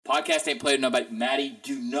Podcast ain't played nobody. Maddie,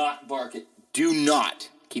 do not bark it. Do not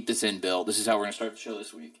keep this in, Bill. This is how we're going to start the show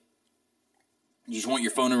this week. You just want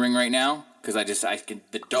your phone to ring right now? Because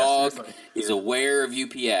the dog is aware of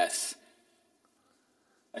UPS.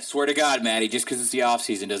 I swear to God, Maddie, just because it's the off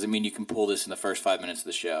season doesn't mean you can pull this in the first 5 minutes of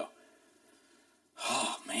the show.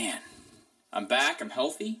 Oh, man. I'm back. I'm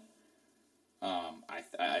healthy.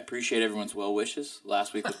 I appreciate everyone's well wishes.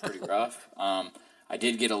 Last week was pretty rough. I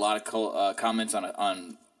did get a lot of comments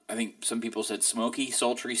on I think some people said smoky,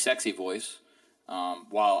 sultry, sexy voice.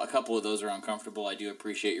 While a couple of those are uncomfortable, I do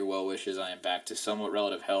appreciate your well wishes. I am back to somewhat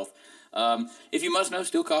relative health. If you must know,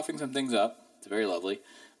 still coughing some things up. It's very lovely.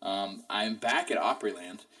 I'm back at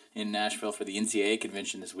Opryland in Nashville for the NCAA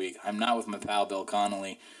convention this week. I'm not with my pal Bill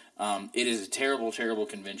Connolly. It is a terrible, terrible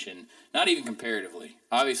convention. Not even comparatively.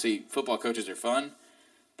 Obviously, football coaches are fun,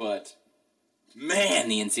 but man,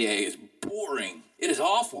 the NCAA is boring. It is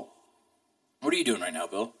awful. What are you doing right now,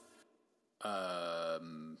 Bill?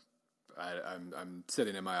 I'm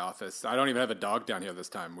sitting in my office. I don't even have a dog down here this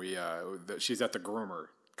time. She's at the groomer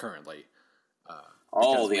currently.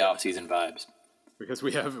 All the off-season vibes. Because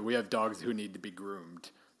we have dogs who need to be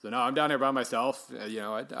groomed. So no, I'm down here by myself.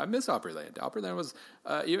 I miss Opryland. Opryland was,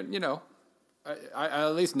 I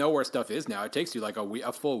at least know where stuff is now. It takes you like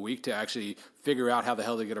a full week to actually figure out how the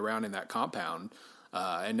hell to get around in that compound.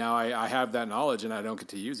 And now I have that knowledge and I don't get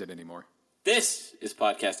to use it anymore. This is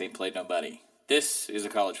Podcast Ain't Played Nobody. This is a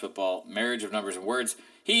college football marriage of numbers and words.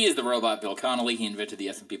 He is the robot Bill Connolly. He invented the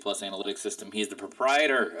S&P Plus analytics system. He is the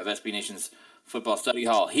proprietor of SB Nation's Football Study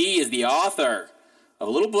Hall. He is the author of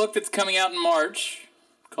a little book that's coming out in March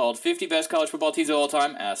called 50 Best College Football Teams of All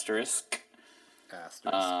Time, asterisk.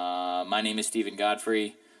 My name is Stephen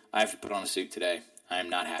Godfrey. I have to put on a suit today. I am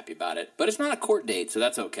not happy about it. But it's not a court date, so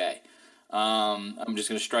that's okay. I'm just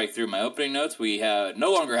going to strike through my opening notes. We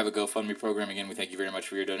no longer have a GoFundMe program. Again, we thank you very much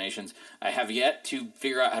for your donations. I have yet to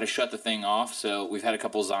figure out how to shut the thing off, so we've had a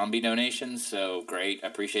couple zombie donations, so great. I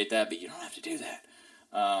appreciate that, but you don't have to do that.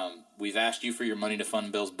 We've asked you for your money to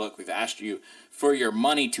fund Bill's book. We've asked you for your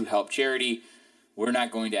money to help charity. We're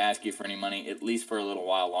not going to ask you for any money, at least for a little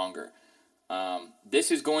while longer.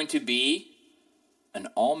 This is going to be an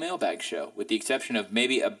all mailbag show, with the exception of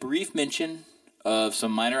maybe a brief mention of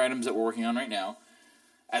some minor items that we're working on right now,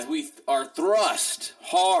 as we are thrust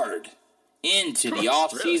hard into the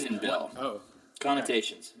off-season, really? Bill. Oh.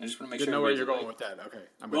 Connotations. I just want to make sure. Didn't know where you're going with that. Okay.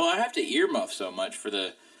 Well, I have to earmuff so much for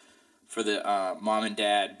the mom and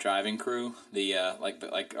dad driving crew, the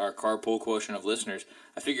like our carpool quotient of listeners.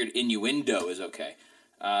 I figured innuendo is okay.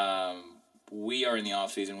 We are in the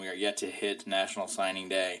off season. We are yet to hit National Signing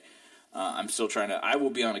Day. I'm still I will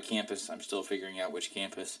be on a campus. I'm still figuring out which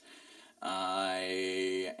campus.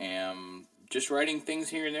 I am just writing things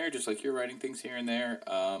here and there, just like you're writing things here and there.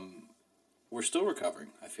 We're still recovering,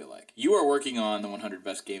 I feel like. You are working on the 100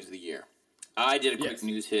 best games of the year. I did a quick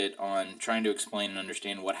news hit on trying to explain and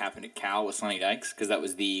understand what happened at Cal with Sonny Dykes, because that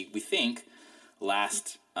was we think,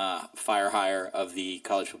 last fire hire of the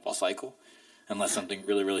college football cycle, unless something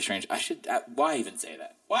really, really strange. Why even say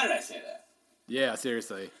that? Why did I say that? Yeah,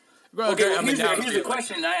 seriously. Well, okay, here's the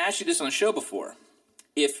question, and I asked you this on the show before.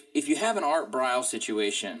 If you have an Art Briles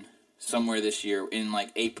situation somewhere this year in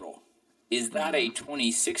like April, is that a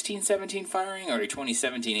 2016-17 firing or a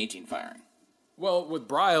 2017-18 firing? Well, with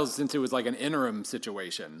Briles, since it was like an interim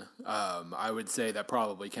situation, I would say that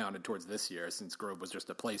probably counted towards this year, since Grove was just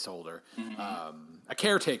a placeholder, a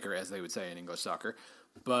caretaker, as they would say in English soccer.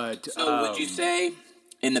 But so, would you say,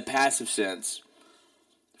 in the passive sense,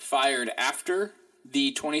 fired after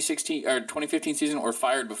the 2016 or 2015 season, or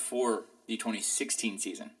fired before the 2016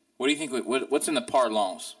 season? What do you think? What's in the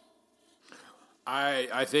parlance?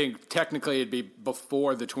 I think technically it'd be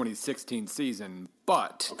before the 2016 season,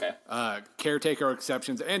 but caretaker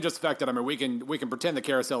exceptions, and just the fact that we can pretend the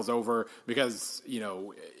carousel's over, because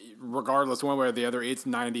regardless one way or the other, it's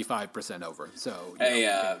 95% over. So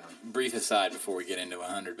brief aside before we get into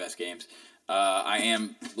 100 best games. I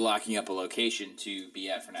am locking up a location to be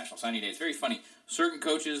at for National Signing Day. It's very funny. Certain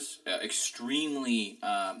coaches extremely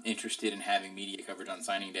interested in having media coverage on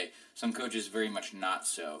signing day. Some coaches very much not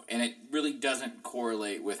so. And it really doesn't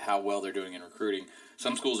correlate with how well they're doing in recruiting.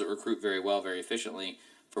 Some schools that recruit very well, very efficiently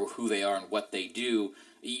for who they are and what they do,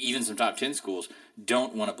 even some top 10 schools,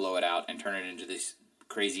 don't want to blow it out and turn it into this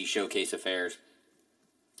crazy showcase affairs.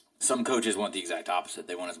 Some coaches want the exact opposite.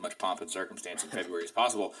 They want as much pomp and circumstance in February as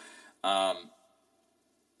possible.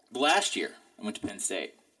 Last year, I went to Penn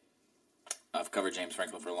State. I've covered James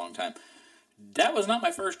Franklin for a long time. That was not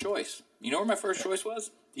my first choice. You know where my first choice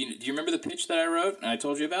was? Do you remember the pitch that I wrote and I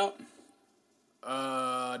told you about?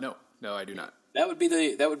 No, I do not. That would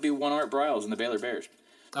be one Art Briles and the Baylor Bears.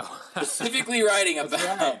 Specifically writing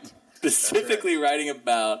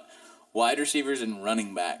about wide receivers and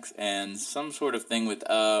running backs and some sort of thing with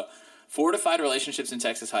fortified relationships in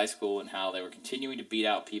Texas high school and how they were continuing to beat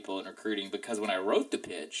out people in recruiting, because when I wrote the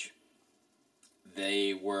pitch,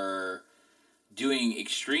 they were doing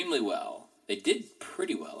extremely well. They did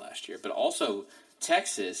pretty well last year, but also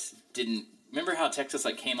Texas didn't. Remember how Texas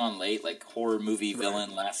came on late, like horror movie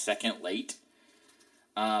villain, last second late?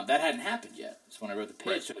 That hadn't happened yet. So when I wrote the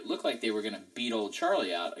pitch, so it looked like they were going to beat old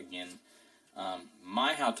Charlie out again.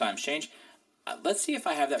 How times change. Let's see if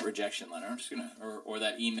I have that rejection letter. I'm just gonna, or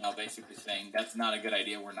that email basically saying that's not a good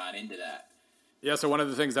idea. We're not into that. Yeah, so one of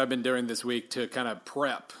the things I've been doing this week to kind of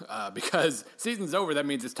prep, because season's over, that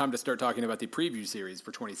means it's time to start talking about the preview series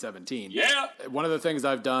for 2017. Yeah! One of the things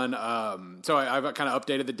I've done, so I've kind of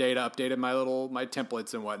updated the data, updated my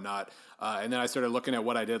templates and whatnot, and then I started looking at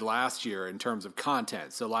what I did last year in terms of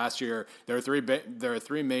content. So last year, there are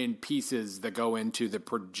three main pieces that go into the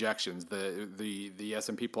projections, the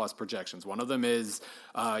S&P Plus projections. One of them is,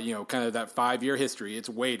 kind of that 5-year history. It's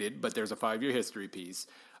weighted, but there's a 5-year history piece.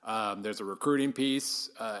 There's a recruiting piece,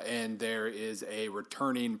 and there is a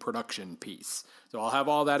returning production piece. So I'll have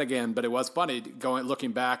all that again, but it was funny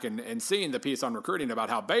looking back and seeing the piece on recruiting about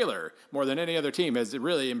how Baylor, more than any other team, has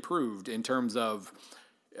really improved in terms of,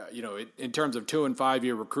 in terms of 2 and 5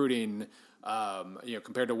 year recruiting,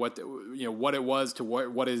 compared to what it was to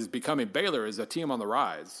what is becoming. Baylor is a team on the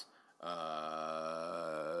rise.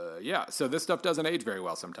 So this stuff doesn't age very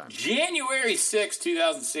well sometimes. January 6,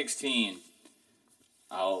 2016.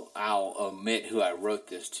 I'll omit who I wrote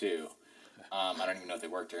this to. I don't even know if they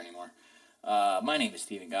work there anymore. My name is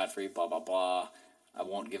Stephen Godfrey, blah, blah, blah. I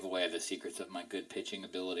won't give away the secrets of my good pitching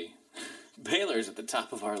ability. Baylor's at the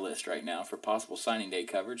top of our list right now for possible signing day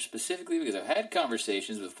coverage, specifically because I've had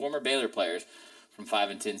conversations with former Baylor players from 5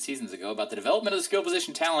 and 10 seasons ago about the development of the skill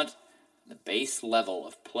position talent and the base level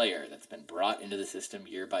of player that's been brought into the system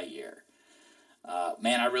year by year.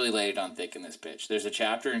 I really laid it on thick in this pitch. There's a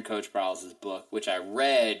chapter in Coach Prowls' book, which I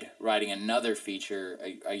read writing another feature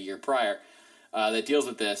a year prior, that deals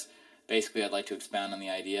with this. Basically, I'd like to expound on the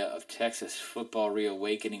idea of Texas football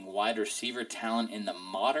reawakening wide receiver talent in the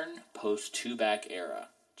modern post-two-back era.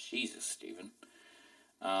 Jesus, Stephen.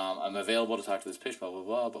 I'm available to talk to this pitch, blah, blah,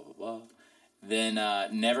 blah, blah, blah, blah. Then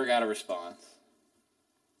never got a response.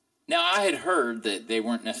 Now, I had heard that they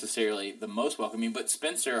weren't necessarily the most welcoming, but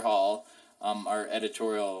Spencer Hall, our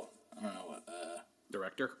editorial,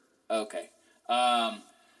 director. Okay.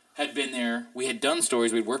 Had been there. We had done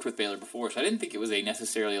stories. We'd worked with Baylor before, so I didn't think it was a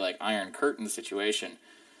necessarily Iron Curtain situation.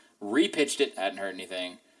 Repitched it. Hadn't heard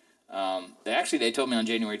anything. They told me on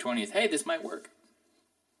January 20th, hey, this might work.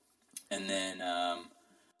 And then,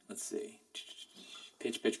 let's see.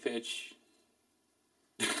 Pitch.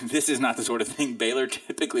 This is not the sort of thing Baylor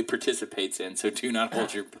typically participates in, so do not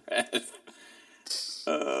hold your breath.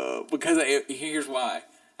 Here's why.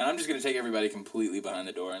 And I'm just going to take everybody completely behind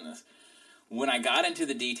the door in this. When I got into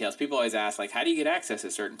the details, people always ask, how do you get access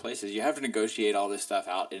to certain places? You have to negotiate all this stuff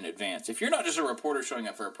out in advance. If you're not just a reporter showing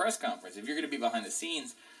up for a press conference, if you're going to be behind the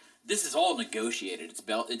scenes, this is all negotiated.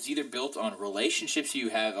 It's either built on relationships you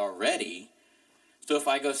have already. So if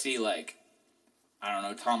I go see,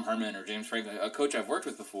 Tom Herman or James Franklin, a coach I've worked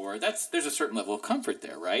with before, there's a certain level of comfort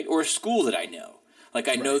there, right? Or a school that I know.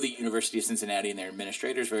 I know the University of Cincinnati and their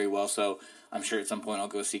administrators very well, so I'm sure at some point I'll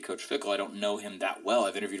go see Coach Fickle. I don't know him that well.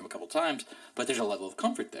 I've interviewed him a couple times, but there's a level of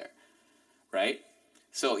comfort there, right?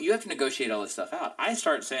 So you have to negotiate all this stuff out. I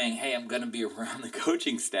start saying, hey, I'm going to be around the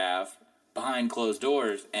coaching staff behind closed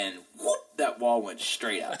doors, and whoop, that wall went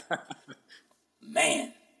straight up.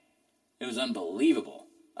 Man, it was unbelievable.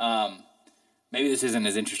 Maybe this isn't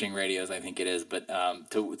as interesting radio as I think it is, but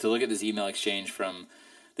to look at this email exchange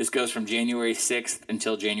this goes from January 6th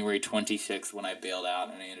until January 26th when I bailed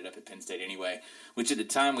out and I ended up at Penn State anyway, which at the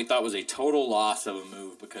time we thought was a total loss of a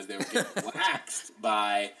move because they were getting waxed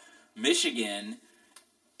by Michigan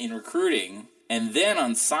in recruiting. And then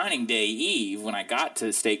on signing day eve, when I got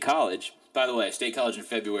to State College, by the way, State College in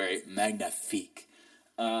February, magnifique,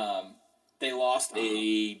 they lost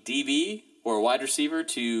a DB or a wide receiver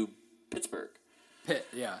to Pittsburgh.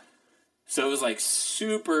 Yeah. So it was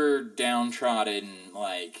super downtrodden,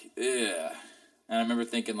 ugh. And I remember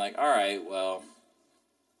thinking all right, well,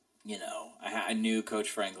 I knew Coach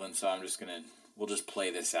Franklin, so we'll just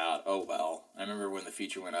play this out. Oh, well. I remember when the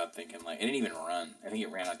feature went up thinking it didn't even run. I think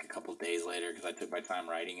it ran a couple days later because I took my time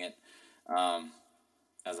writing it,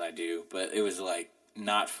 as I do. But it was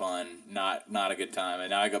not fun, not a good time.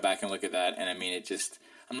 And now I go back and look at that, and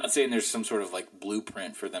I'm not saying there's some sort of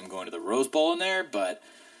blueprint for them going to the Rose Bowl in there, but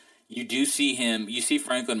You do see him. You see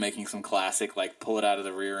Franklin making some classic, like pull it out of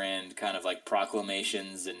the rear end, kind of like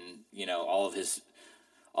proclamations, and all of his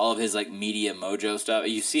like media mojo stuff.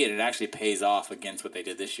 You see it; it actually pays off against what they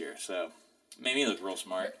did this year. So made me look real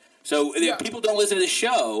smart. So if people don't listen to the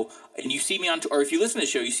show, and you see me or if you listen to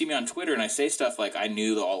the show, you see me on Twitter, and I say stuff like I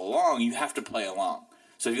knew all along. You have to play along.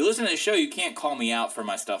 So if you listen to the show, you can't call me out for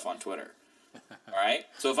my stuff on Twitter. All right.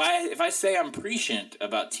 So if I say I'm prescient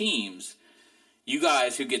about teams. You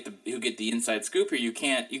guys who get the inside scoop here, you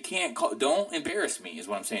can't don't embarrass me is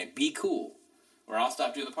what I'm saying. Be cool, or I'll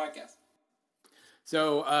stop doing the podcast.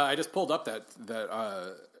 So I just pulled up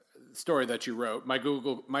that story that you wrote. My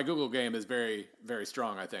Google game is very, very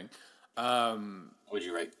strong, I think. Would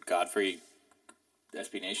you write Godfrey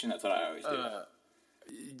SB Nation? That's what I always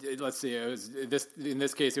do. Let's see. In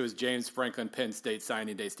this case, it was James Franklin Penn State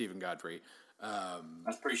signing day Stephen Godfrey.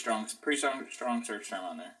 That's pretty strong search term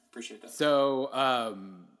on there. Appreciate that. So,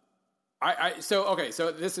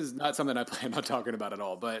 so this is not something I plan on talking about at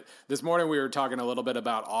all. But this morning we were talking a little bit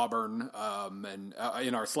about Auburn, and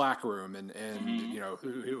in our Slack room, and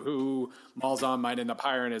who Malzahn might end up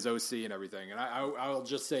hiring as OC and everything. And I'll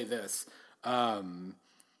just say this: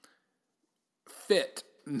 fit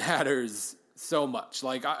matters so much.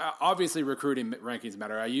 Like, obviously, recruiting rankings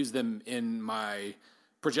matter. I use them in my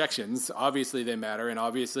projections. Obviously they matter, and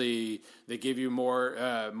obviously they give you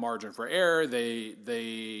more margin for error. They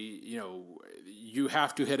you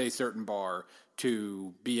have to hit a certain bar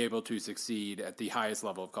to be able to succeed at the highest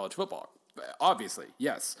level of college football. Obviously,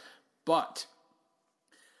 yes. But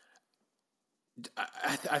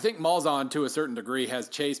I think Malzahn, to a certain degree, has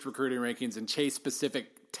chased recruiting rankings and chased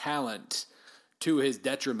specific talent to his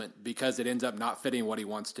detriment because it ends up not fitting what he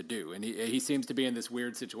wants to do. And he seems to be in this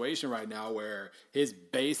weird situation right now where his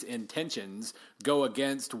base intentions go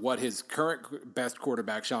against what his current best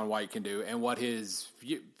quarterback, Sean White, can do and what his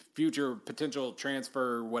future potential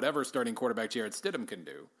transfer, whatever starting quarterback Jarrett Stidham can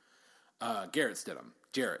do. Garrett Stidham.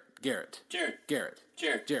 Jared. Man,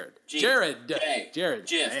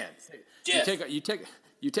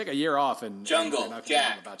 you take a year off and Jungle, and I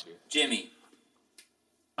Jack, about you. Jimmy.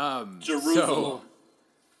 Jerusalem.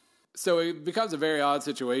 So it becomes a very odd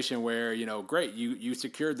situation where, great, you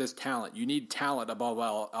secured this talent. You need talent above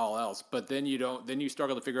all else, but then you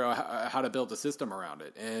struggle to figure out how to build a system around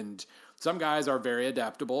it. And some guys are very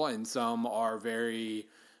adaptable and some are very,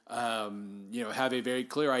 have a very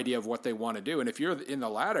clear idea of what they want to do. And if you're in the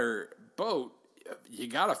latter boat, you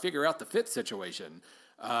got to figure out the fit situation.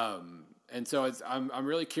 And so I'm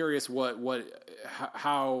really curious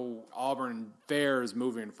how Auburn fares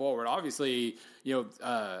moving forward. Obviously,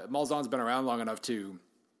 Malzahn's been around long enough to,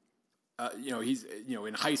 he's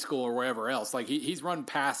in high school or wherever else. Like he's run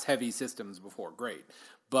pass heavy systems before, great,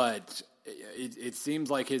 but it seems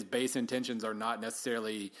like his base intentions are not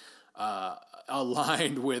necessarily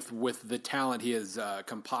aligned with the talent he has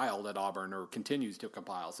compiled at Auburn or continues to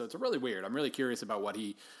compile. So it's really weird. I'm really curious about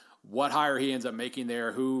what hire he ends up making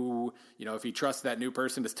there, who, if he trusts that new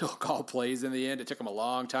person to still call plays in the end. It took him a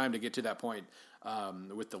long time to get to that point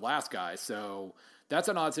with the last guy. So that's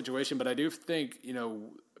an odd situation, but I do think,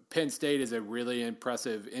 Penn State is a really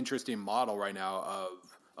impressive, interesting model right now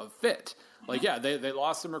of fit. Like, yeah, they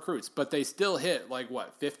lost some recruits, but they still hit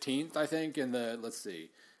 15th, I think, in the, let's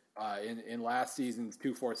see, in last season's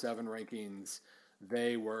 247 rankings,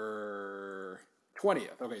 they were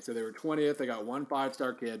 20th. Okay, so they were 20th. They got 1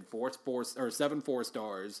 5-star kid, 7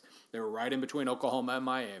 4-stars. They were right in between Oklahoma and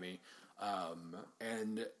Miami.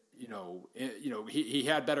 And he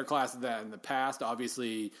had better classes than that in the past.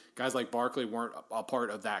 Obviously, guys like Barkley weren't a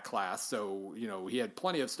part of that class, so he had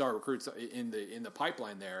plenty of star recruits in the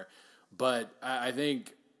pipeline there. But I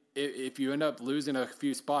think if you end up losing a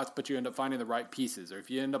few spots, but you end up finding the right pieces, or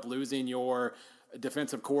if you end up losing your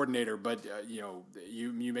defensive coordinator, but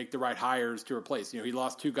you make the right hires to replace. He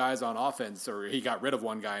lost 2 guys on offense, or he got rid of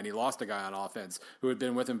 1 guy and he lost a guy on offense who had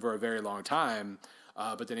been with him for a very long time.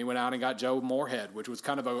 But then he went out and got Joe Moorhead, which was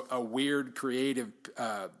kind of a weird creative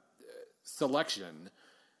selection.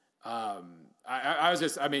 He nailed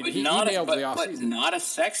the offseason. But not a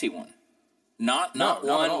sexy one. Not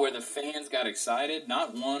one where the fans got excited.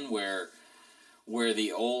 Not one where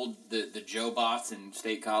the Joe Bots in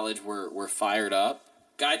State College were fired up.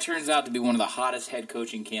 Guy turns out to be one of the hottest head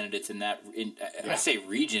coaching candidates I say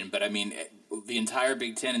region, but I mean the entire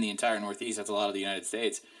Big Ten and the entire Northeast. That's a lot of the United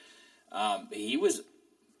States. He was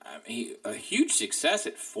a huge success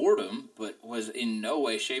at Fordham, but was in no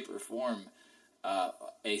way, shape, or form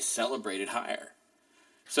a celebrated hire.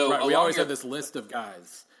 So right, we always had this list of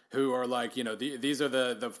guys. who are like, these are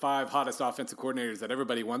the 5 hottest offensive coordinators that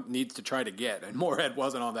everybody needs to try to get, and Moorhead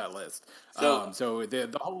wasn't on that list. So the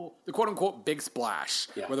quote unquote big splash,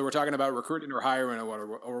 whether we're talking about recruiting or hiring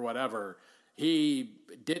or whatever, he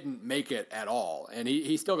didn't make it at all, and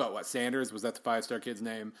he still got Sanders, was that the 5-star kid's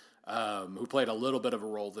name, who played a little bit of a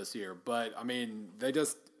role this year, but I mean they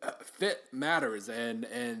just fit matters, and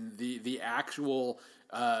the actual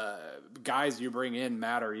guys you bring in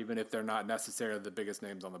matter, even if they're not necessarily the biggest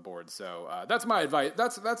names on the board. So that's my advice.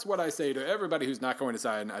 That's what I say to everybody who's not going to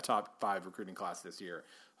sign a top 5 recruiting class this year.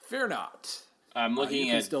 Fear not. I'm looking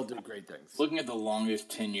at still do great things. Looking at the longest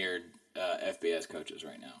tenured FBS coaches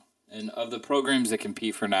right now, and of the programs that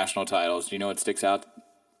compete for national titles, do you know what sticks out?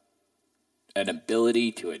 An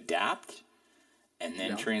ability to adapt and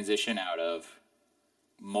then transition out of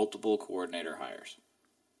multiple coordinator hires.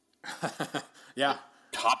 Yeah.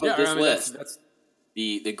 Top of this list, that's...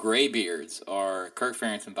 the graybeards are Kirk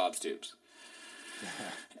Ferentz and Bob Stoops.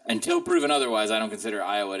 Until proven otherwise, I don't consider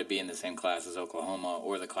Iowa to be in the same class as Oklahoma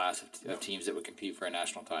or the class of teams that would compete for a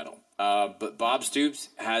national title. But Bob Stoops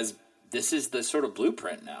this is the sort of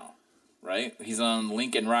blueprint now, right? He's on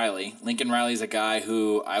Lincoln Riley. Lincoln Riley's a guy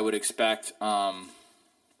who I would expect, I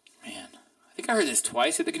think I heard this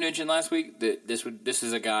twice at the convention last week, that this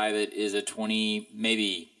is a guy that is a 20,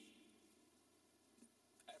 maybe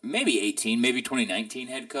 18, maybe 2019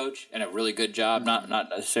 head coach, and a really good job, not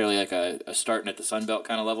necessarily like a starting at the Sun Belt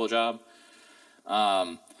kind of level job.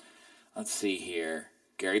 Let's see here.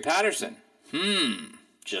 Gary Patterson.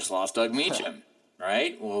 Just lost Doug Meacham,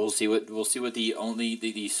 right? Well, we'll see what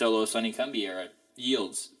the solo Sonny Cumbie era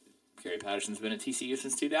yields. Gary Patterson's been at TCU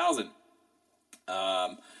since 2000.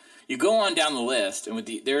 You go on down the list, and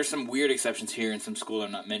there are some weird exceptions here, and some schools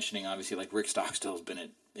I'm not mentioning, obviously, like Rick Stockstill's been at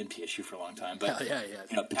MTSU for a long time, but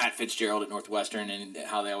Pat Fitzgerald at Northwestern, and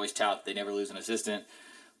how they always tout they never lose an assistant.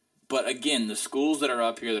 But again, the schools that are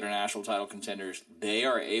up here that are national title contenders, they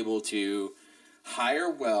are able to hire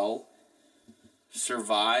well,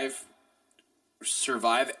 survive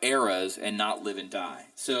eras, and not live and die.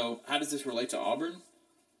 So how does this relate to Auburn?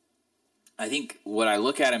 I think what I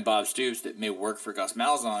look at in Bob Stoops that may work for Gus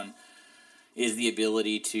Malzahn is the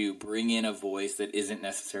ability to bring in a voice that isn't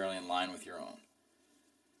necessarily in line with your own.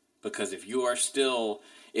 Because if you're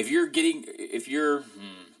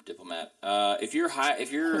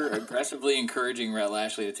aggressively encouraging Rhett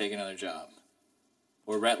Lashley to take another job,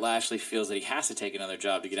 or Rhett Lashley feels that he has to take another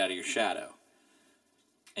job to get out of your shadow,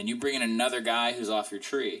 and you bring in another guy who's off your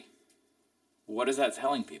tree, what is that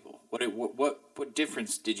telling people? What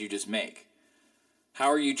difference did you just make? How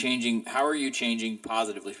are you changing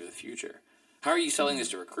positively for the future? How are you selling this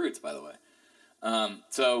to recruits, by the way?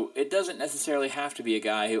 So it doesn't necessarily have to be a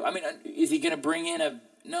guy who, is he going to bring in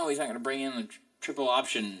no, he's not going to bring in a triple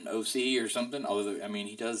option OC or something. Although,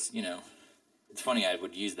 he does, it's funny, I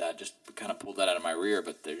would use that, just kind of pulled that out of my rear,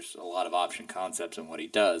 but there's a lot of option concepts in what he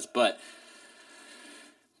does. But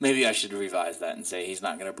maybe I should revise that and say he's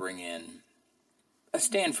not going to bring in a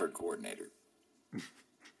Stanford coordinator.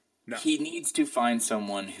 No. He needs to find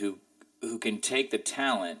someone who can take the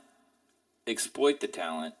talent, exploit the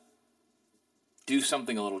talent, do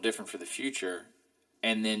something a little different for the future,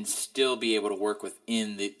 and then still be able to work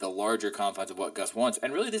within the larger confines of what Gus wants.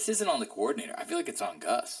 And really, this isn't on the coordinator. I feel like it's on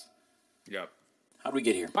Gus. Yep. How do we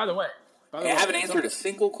get here? By the way, I haven't answered a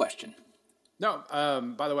single question. No.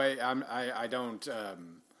 By the way, I don't.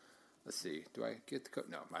 Let's see. Do I get the code?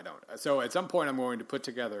 No, I don't. So at some point, I'm going to put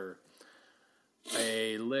together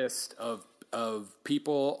a list of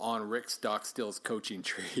people on Rick Stockstill's coaching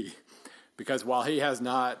tree, because while he has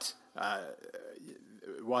not.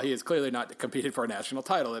 While he has clearly not competed for a national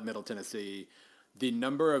title at Middle Tennessee, the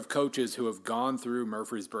number of coaches who have gone through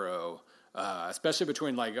Murfreesboro, especially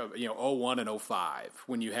between 01 and 05,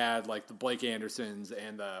 when you had like the Blake Andersons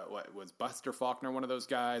and what was Buster Faulkner, one of those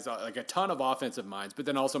guys, like a ton of offensive minds, but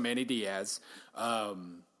then also Manny Diaz.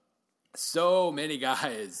 So many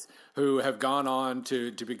guys who have gone on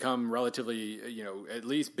to become relatively, at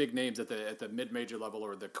least big names at the mid-major level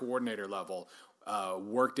or the coordinator level,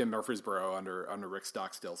 worked in Murfreesboro under Rick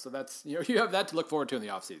Stockstill. So that's, you have that to look forward to in the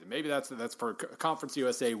offseason. Maybe that's for Conference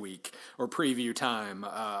USA week or preview time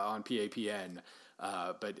on PAPN.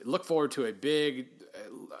 But look forward to a big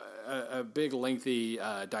lengthy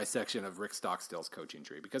dissection of Rick Stockstill's coaching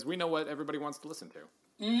tree, because we know what everybody wants to listen to.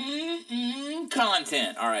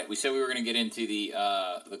 Content. All right, we said we were going to get into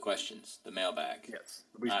the questions, the mailbag. Yes,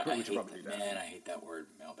 we should probably do that. Man, I hate that word,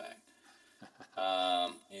 mailbag.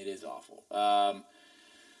 It is awful.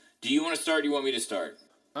 Do you want to start? Or do you want me to start?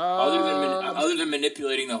 Other than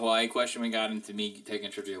manipulating the Hawaii question, we got into me taking a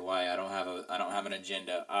trip to Hawaii. I don't have an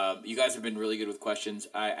agenda. You guys have been really good with questions.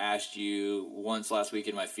 I asked you once last week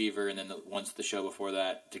in my fever, and then once the show before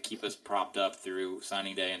that to keep us propped up through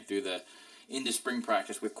signing day and through the into spring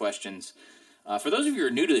practice with questions. For those of you who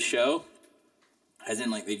are new to the show, as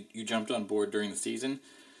in you jumped on board during the season,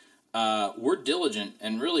 we're diligent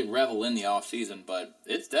and really revel in the off season, but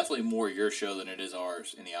it's definitely more your show than it is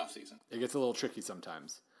ours in the off season. It gets a little tricky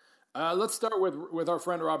sometimes. Let's start with our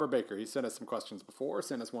friend Robert Baker. He sent us some questions before.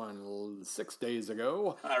 Sent us one 6 days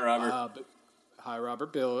ago. Hi, Robert. Hi,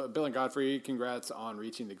 Robert. Bill and Godfrey, congrats on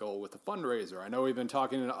reaching the goal with the fundraiser. I know we've been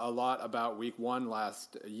talking a lot about Week 1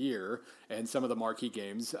 last year and some of the marquee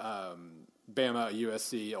games. Bama,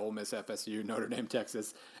 USC, Ole Miss, FSU, Notre Dame,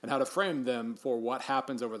 Texas, and how to frame them for what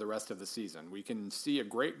happens over the rest of the season. We can see a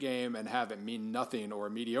great game and have it mean nothing, or a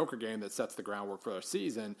mediocre game that sets the groundwork for our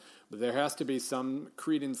season, but there has to be some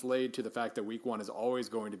credence laid to the fact that Week 1 is always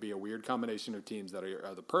going to be a weird combination of teams that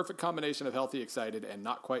are the perfect combination of healthy, excited, and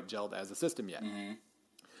not quite gelled as a system yet. Mm-hmm.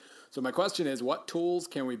 So my question is, what tools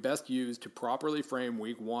can we best use to properly frame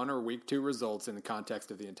Week 1 or Week 2 results in the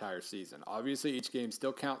context of the entire season? Obviously, each game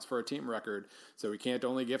still counts for a team record, so we can't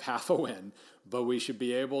only give half a win, but we should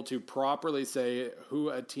be able to properly say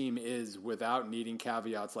who a team is without needing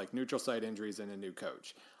caveats like neutral site injuries and a new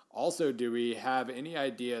coach. Also, do we have any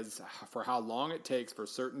ideas for how long it takes for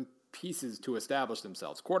certain pieces to establish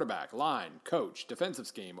themselves? Quarterback, line, coach, defensive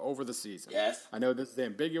scheme over the season. Yes. I know this is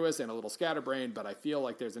ambiguous and a little scatterbrained, but I feel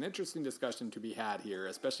like there's an interesting discussion to be had here,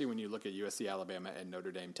 especially when you look at USC, Alabama, and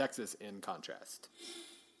Notre Dame, Texas in contrast.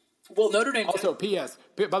 Well, Notre Dame... Also,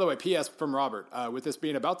 by the way, P.S. from Robert, with this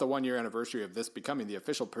being about the 1-year anniversary of this becoming the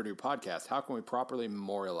official Purdue podcast, how can we properly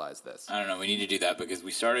memorialize this? I don't know. We need to do that because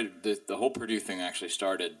we started... The whole Purdue thing actually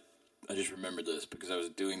started... I just remembered this because I was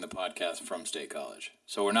doing the podcast from State College.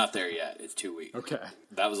 So we're not there yet. It's 2 weeks. Okay.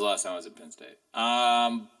 That was the last time I was at Penn State.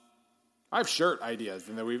 I have shirt ideas,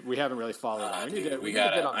 and we haven't really followed on. We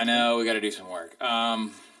got to do some work.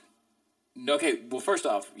 Okay, well, first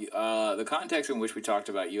off, the context in which we talked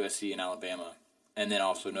about USC and Alabama, and then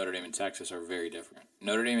also Notre Dame and Texas are very different.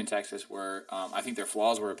 Notre Dame and Texas were, I think their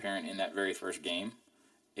flaws were apparent in that very first game.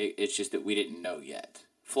 It's just that we didn't know yet.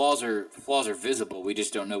 Flaws are visible. We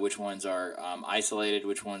just don't know which ones are isolated,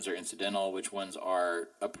 which ones are incidental, which ones are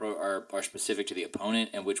specific to the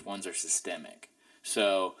opponent, and which ones are systemic.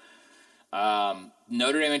 So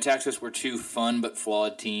Notre Dame and Texas were two fun but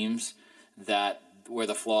flawed teams where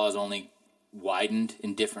the flaws only widened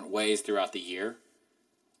in different ways throughout the year.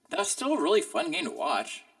 That's still a really fun game to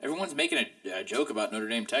watch. Everyone's making a joke about Notre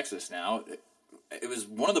Dame, Texas now. It was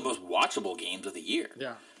one of the most watchable games of the year.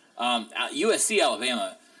 Yeah. USC,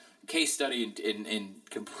 Alabama, case study in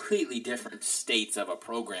completely different states of a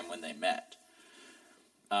program when they met.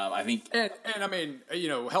 I think, and I mean,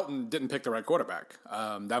 Helton didn't pick the right quarterback.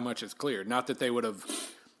 That much is clear. Not that they would have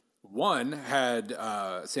won had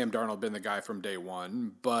Sam Darnold been the guy from day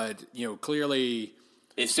one, but clearly,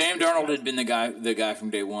 if Sam Darnold had been the guy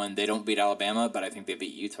from day one, they don't beat Alabama, but I think they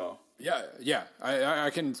beat Utah. Yeah, I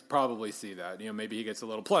can probably see that. Maybe he gets a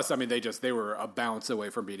little. Plus, I mean, they were a bounce away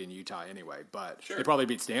from beating Utah anyway, but sure. They probably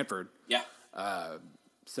beat Stanford. Yeah.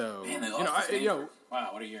 So man, they lost to Stanford. Wow,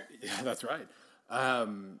 what a year. Yeah, that's right.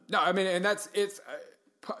 No, I mean, and it's.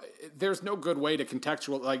 There's no good way to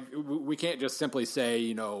contextual. We can't just simply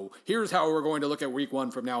say, here's how we're going to look at Week 1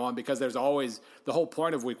 from now on, because there's always the whole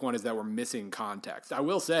point of Week 1 is that we're missing context. I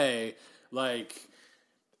will say,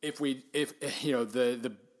 if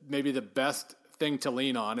the maybe the best thing to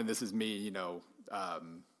lean on, and this is me,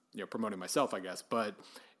 promoting myself, I guess, but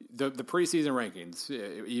the preseason rankings,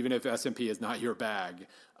 even if S&P is not your bag,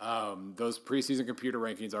 those preseason computer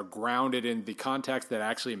rankings are grounded in the context that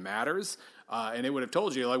actually matters. And it would have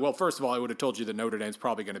told you, first of all, it would have told you that Notre Dame's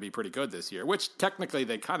probably going to be pretty good this year, which technically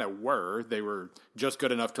they kind of were. They were just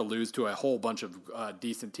good enough to lose to a whole bunch of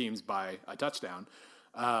decent teams by a touchdown.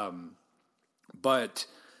 But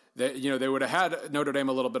they would have had Notre Dame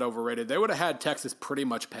a little bit overrated. They would have had Texas pretty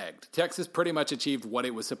much pegged. Texas pretty much achieved what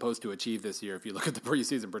it was supposed to achieve this year if you look at the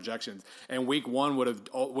preseason projections. And Week 1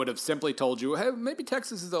 would have simply told you, hey, maybe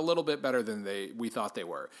Texas is a little bit better than we thought they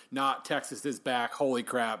were. Not Texas is back, holy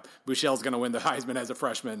crap, Bouchel's going to win the Heisman as a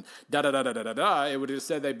freshman, da-da-da-da-da-da. It would have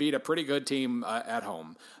said they beat a pretty good team at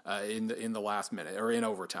home in the last minute or in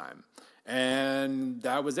overtime. And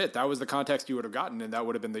that was it. That was the context you would have gotten, and that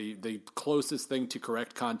would have been the closest thing to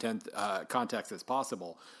correct context as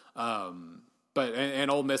possible. But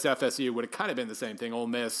Ole Miss FSU would have kind of been the same thing. Ole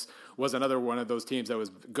Miss was another one of those teams that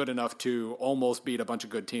was good enough to almost beat a bunch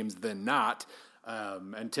of good teams, then not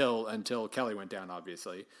until Kelly went down,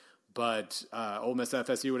 obviously. But Ole Miss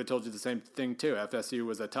FSU would have told you the same thing too. FSU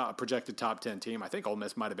was a projected top 10 team. I think Ole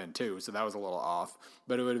Miss might have been too, so that was a little off.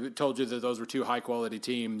 But it would have told you that those were two high quality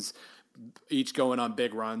teams, each going on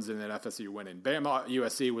big runs, and then FSU winning. Bama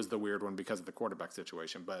USC was the weird one because of the quarterback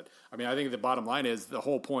situation. But I mean, I think the bottom line is the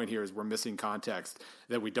whole point here is we're missing context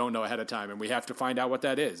that we don't know ahead of time, and we have to find out what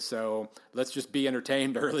that is. So let's just be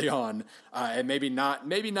entertained early on, and maybe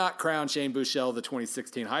not crown Shane Buechele the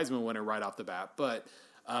 2016 Heisman winner right off the bat, but.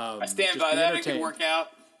 I stand by that. It can work out.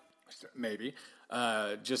 Maybe.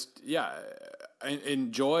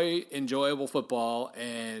 Enjoy enjoyable football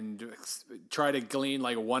and try to glean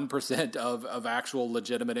like 1% of actual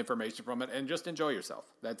legitimate information from it, and just enjoy yourself.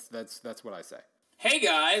 That's what I say. Hey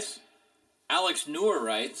guys, Alex Noor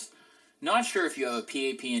writes, not sure if you have a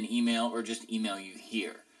PAP in email or just email you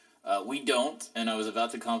here. We don't, and I was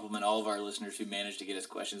about to compliment all of our listeners who managed to get us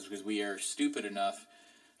questions because we are stupid enough.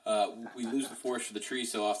 We lose the forest for the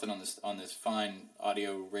trees so often on this fine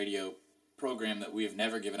audio radio program that we have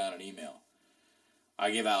never given out an email. I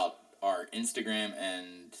give out our Instagram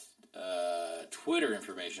and Twitter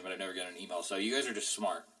information, but I've never gotten an email. So you guys are just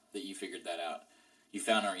smart that you figured that out. You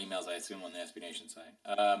found our emails, I assume, on the SB Nation site.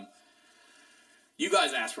 You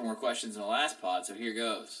guys asked for more questions in the last pod, so here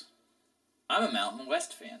goes. I'm a Mountain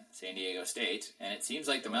West fan, San Diego State, and it seems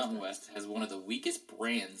like the Mountain West has one of the weakest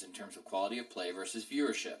brands in terms of quality of play versus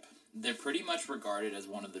viewership. They're pretty much regarded as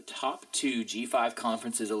one of the top 2 G5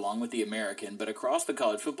 conferences along with the American, but across the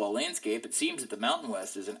college football landscape, it seems that the Mountain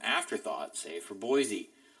West is an afterthought, save for Boise.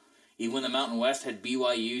 Even when the Mountain West had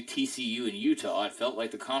BYU, TCU, and Utah, it felt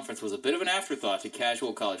like the conference was a bit of an afterthought to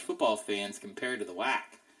casual college football fans compared to the WAC.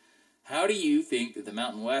 How do you think that the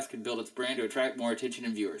Mountain West could build its brand to attract more attention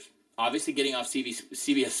and viewers? Obviously, getting off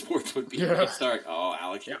CBS Sports would be a great start. Oh,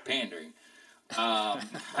 Alex, you're pandering.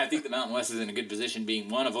 I think the Mountain West is in a good position, being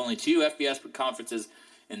one of only 2 FBS conferences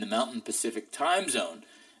in the Mountain Pacific time zone,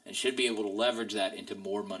 and should be able to leverage that into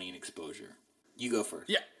more money and exposure. You go first.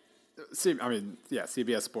 Yeah.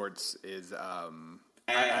 CBS Sports is.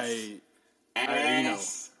 I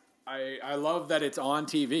love that it's on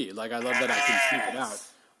TV. Like, I love that I can seek it out.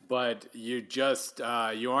 But you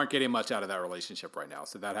aren't getting much out of that relationship right now,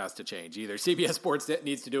 so that has to change. Either CBS Sports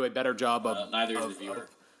needs to do a better job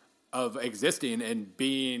of existing and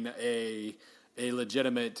being a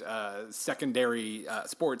legitimate secondary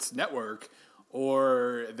sports network,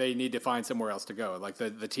 or they need to find somewhere else to go. Like the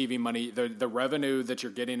TV money, the revenue that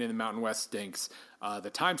you're getting in the Mountain West stinks. The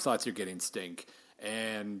time slots you're getting stink,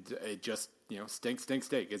 and it just stink.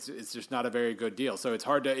 It's just not a very good deal. So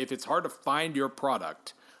if it's hard to find your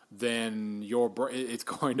product, then it's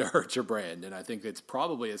going to hurt your brand. And I think it's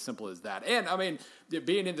probably as simple as that. And I mean,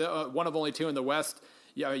 being in the one of only 2 in the West,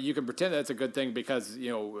 you can pretend that's a good thing because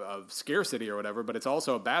of scarcity or whatever, but it's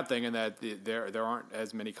also a bad thing in that there aren't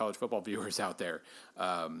as many college football viewers out there.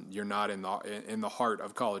 You're not in the heart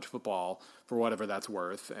of college football for whatever that's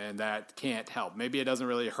worth, and that can't help. Maybe it doesn't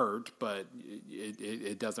really hurt, but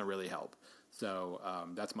it doesn't really help. So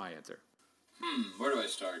that's my answer. Where do I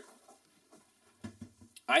start?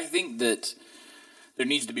 I think that there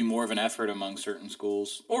needs to be more of an effort among certain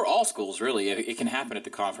schools, or all schools, really. It can happen at the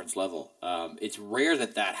conference level. It's rare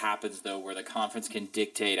that happens, though, where the conference can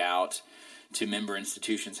dictate out to member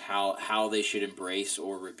institutions how they should embrace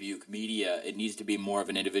or rebuke media. It needs to be more of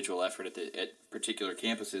an individual effort at particular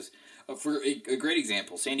campuses. For a great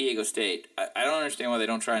example, San Diego State, I don't understand why they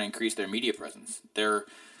don't try and increase their media presence. I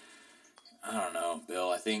don't know, Bill.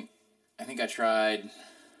 I think I tried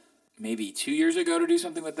maybe 2 years ago to do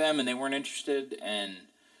something with them, and they weren't interested. And,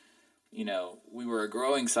 we were a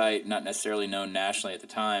growing site, not necessarily known nationally at the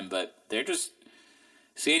time, but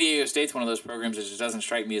San Diego State's one of those programs that just doesn't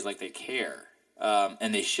strike me as like they care.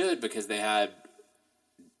 And they should, because they had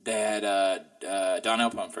Donnell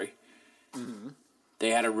Pumphrey. Mm-hmm. They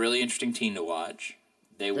had a really interesting team to watch.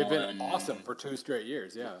 They've been awesome for 2 straight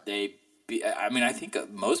years, yeah. I think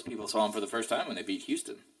most people saw them for the first time when they beat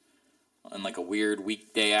Houston on like a weird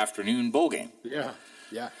weekday afternoon bowl game. Yeah,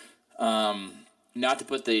 yeah. Not to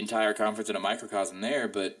put the entire conference in a microcosm there,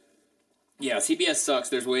 but yeah, CBS sucks.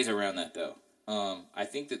 There's ways around that, though. I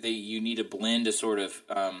think that you need to blend a sort of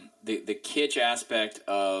the kitsch aspect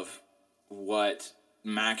of what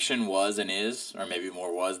Maction was and is, or maybe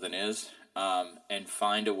more was than is, and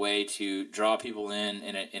find a way to draw people in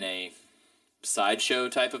a sideshow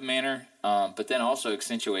type of manner, but then also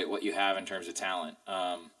accentuate what you have in terms of talent.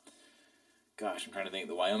 Gosh, I'm trying to think.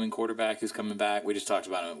 The Wyoming quarterback who's coming back. We just talked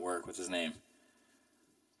about him at work. What's his name?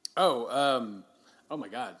 Oh my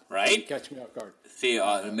God! Right? Catch me off guard. See,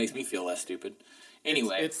 it makes me feel less stupid.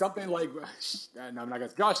 Anyway, it's something like no, I'm not gonna.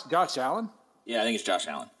 Josh Allen. Yeah, I think it's Josh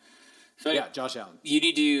Allen. So yeah, Josh Allen. You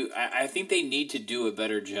need to. I think they need to do a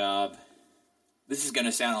better job. This is going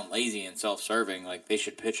to sound lazy and self-serving. Like they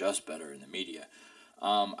should pitch us better in the media.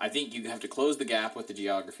 I think you have to close the gap with the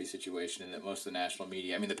geography situation, and that most of the national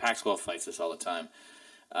media. I mean, the Pac-12 fights this all the time.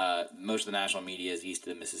 Most of the national media is east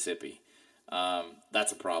of the Mississippi.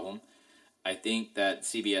 That's a problem. I think that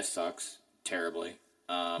CBS sucks terribly.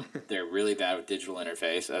 They're really bad with digital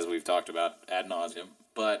interface, as we've talked about ad nauseum.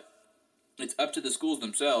 But it's up to the schools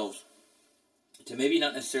themselves to maybe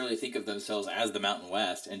not necessarily think of themselves as the Mountain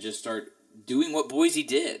West and just start doing what Boise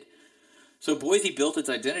did. So Boise built its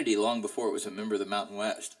identity long before it was a member of the Mountain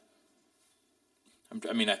West.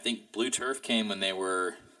 I mean, I think Blue Turf came when they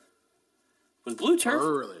were... Was Blue Turf?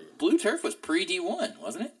 Early. Blue Turf was pre-D1,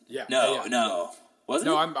 wasn't it? Yeah. No. Wasn't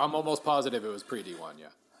it? No, I'm almost positive it was pre-D1, yeah.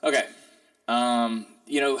 Okay.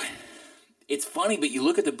 It's funny, but you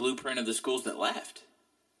look at the blueprint of the schools that left.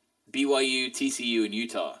 BYU, TCU, and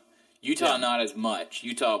Utah. Utah, not as much.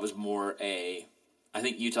 Utah was more of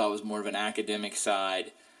an academic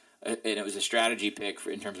side, and it was a strategy pick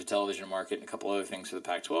in terms of television market and a couple other things for the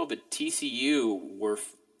Pac-12. But TCU were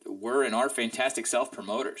and are fantastic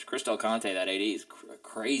self-promoters. Chris Del Conte, that AD, is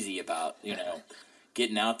crazy about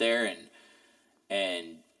getting out there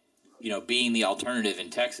and being the alternative in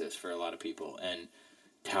Texas for a lot of people and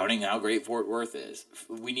touting how great Fort Worth is.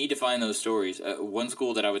 We need to find those stories. One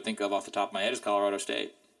school that I would think of off the top of my head is Colorado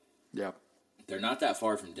State. Yeah. They're not that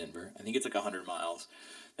far from Denver. I think it's like 100 miles.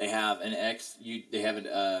 They have an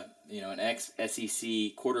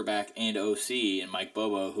ex-SEC quarterback and OC in Mike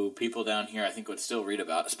Bobo, who people down here I think would still read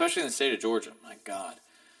about, especially in the state of Georgia. My God.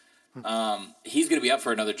 He's going to be up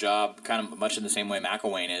for another job, kind of much in the same way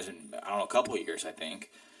McElwain is in, a couple of years, I think.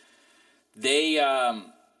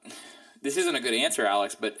 This isn't a good answer,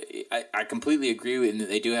 Alex, but I completely agree in that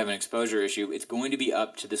they do have an exposure issue. It's going to be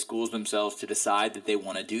up to the schools themselves to decide that they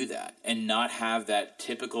want to do that and not have that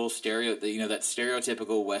typical that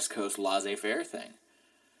stereotypical West Coast laissez-faire thing.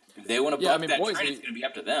 If they want to buck that trend, it's going to be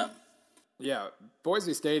up to them. Yeah,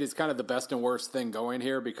 Boise State is kind of the best and worst thing going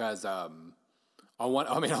here because on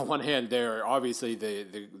one hand they're obviously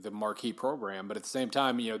the marquee program, but at the same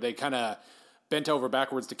time, they kind of bent over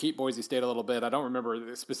backwards to keep Boise State a little bit. I don't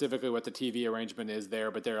remember specifically what the TV arrangement is there,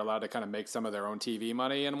 but they're allowed to kind of make some of their own TV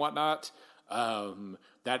money and whatnot.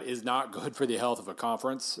 That is not good for the health of a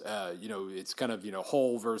conference. It's kind of,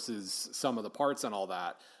 whole versus some of the parts and all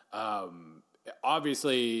that.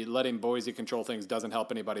 Obviously letting Boise control things doesn't help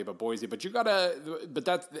anybody but Boise, but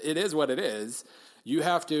it is what it is. You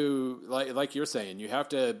have to, like you're saying, you have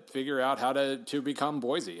to figure out how to become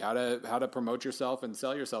Boise, how to promote yourself and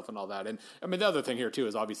sell yourself and all that. And I mean, the other thing here too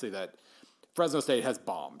is obviously that Fresno State has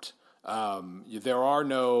bombed. You've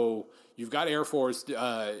got Air Force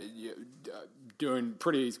doing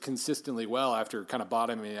pretty consistently well after kind of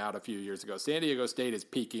bottoming out a few years ago. San Diego State is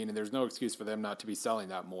peaking, and there's no excuse for them not to be selling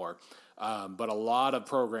that more. But a lot of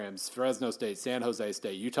programs, Fresno State, San Jose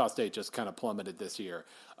State, Utah State just kind of plummeted this year.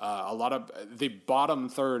 A lot of the bottom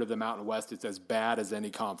third of the Mountain West is as bad as any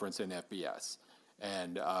conference in FBS.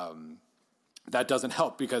 And that doesn't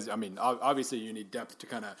help because, I mean, obviously you need depth to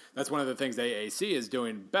kind of – that's one of the things the AAC is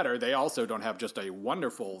doing better. They also don't have just a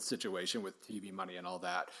wonderful situation with TV money and all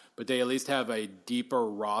that, but they at least have a deeper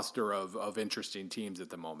roster of interesting teams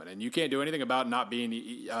at the moment. And you can't do anything about not being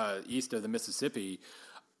east of the Mississippi.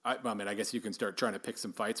 I guess you can start trying to pick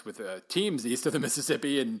some fights with teams east of the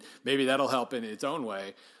Mississippi, and maybe that'll help in its own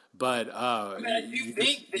way. But I do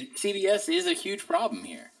think that CBS is a huge problem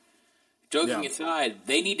here. Joking aside,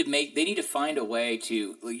 they need to find a way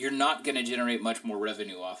to. You're not going to generate much more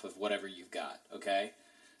revenue off of whatever you've got. Okay,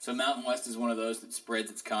 so Mountain West is one of those that spreads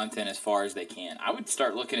its content as far as they can. I would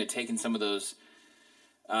start looking at taking some of those.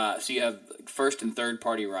 So you have first and third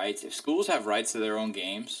party rights. If schools have rights to their own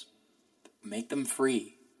games, make them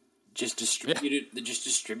free. Just distribute it. Just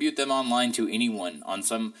distribute them online to anyone on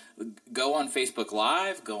some. Go on Facebook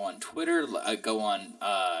Live. Go on Twitter. Go on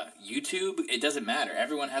YouTube. It doesn't matter.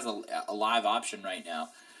 Everyone has a live option right now.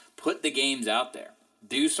 Put the games out there.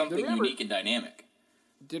 Do something unique and dynamic.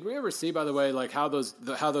 Did we ever see, by the way, like how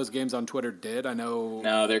those games on Twitter did? I know.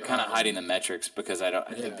 No, they're kind of hiding the metrics because I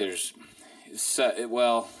think there's.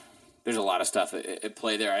 There's a lot of stuff at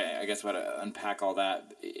play there. I guess I want to unpack all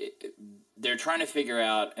that. They're trying to figure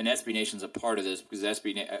out, and SB Nation's a part of this because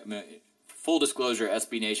full disclosure,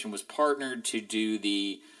 SB Nation was partnered to do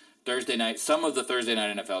some of the Thursday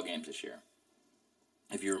night NFL games this year.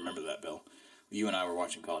 If you remember that, Bill, you and I were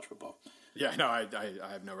watching college football. Yeah, no, I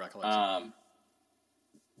have no recollection.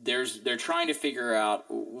 they're trying to figure out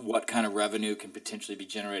what kind of revenue can potentially be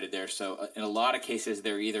generated there. So in a lot of cases,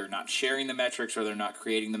 they're either not sharing the metrics, or they're not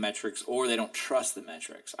creating the metrics, or they don't trust the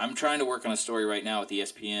metrics. I'm trying to work on a story right now with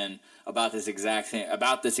ESPN about this exact thing.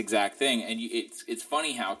 And it's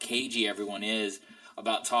funny how cagey everyone is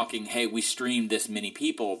about talking. Hey, we streamed this many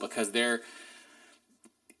people, because they're,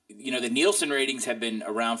 the Nielsen ratings have been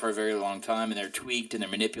around for a very long time, and they're tweaked and they're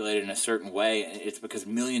manipulated in a certain way. And it's because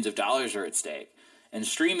millions of dollars are at stake. And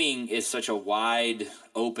streaming is such a wide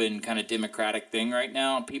open kind of democratic thing right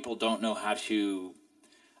now. People don't know how to.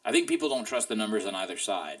 I think people don't trust the numbers on either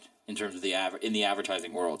side in terms of in the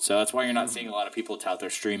advertising world. So that's why you're not seeing a lot of people tout their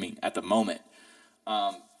streaming at the moment.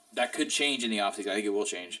 That could change in the offseason. I think it will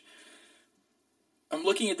change. I'm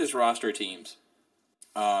looking at this roster of teams.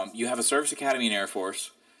 You have a Service Academy and Air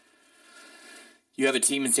Force. You have a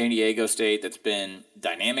team in San Diego State that's been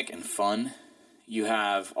dynamic and fun. You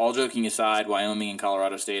have, all joking aside, Wyoming and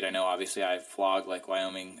Colorado State. I know, obviously, I flog like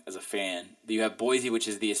Wyoming as a fan. You have Boise, which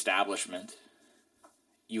is the establishment.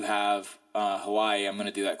 You have Hawaii. I'm going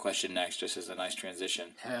to do that question next, just as a nice transition.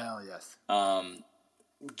 Hell yes.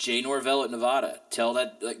 Jay Norvell at Nevada.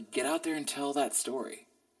 Get out there and tell that story.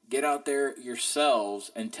 Get out there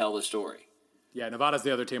yourselves and tell the story. Yeah, Nevada's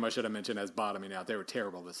the other team I should have mentioned as bottoming out. They were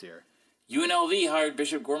terrible this year. UNLV hired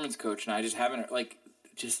Bishop Gorman's coach, and I just haven't,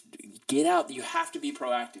 just get out. You have to be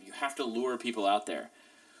proactive. You have to lure people out there.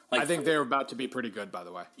 I think they're about to be pretty good, by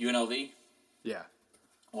the way. UNLV? Yeah.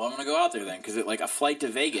 Well, I'm going to go out there then, because a flight to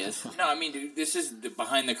Vegas. No, I mean, dude, this is the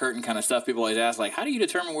behind the curtain kind of stuff. People always ask, how do you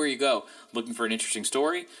determine where you go? Looking for an interesting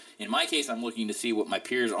story? In my case, I'm looking to see what my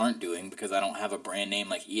peers aren't doing, because I don't have a brand name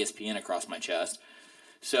like ESPN across my chest.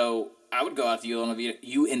 So I would go out to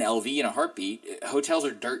UNLV in a heartbeat. Hotels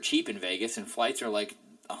are dirt cheap in Vegas, and flights are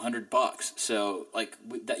 $100. So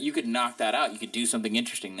that you could knock that out. You could do something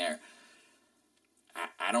interesting there.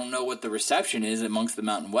 I don't know what the reception is amongst the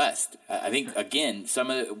Mountain West. I think, again, some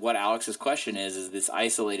of what Alex's question is this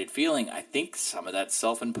isolated feeling. I think some of that's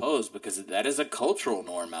self-imposed, because that is a cultural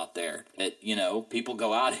norm out there. That, people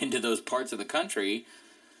go out into those parts of the country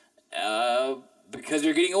because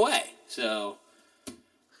they're getting away. So,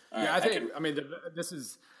 yeah, this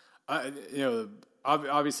is,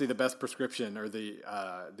 obviously the best prescription, or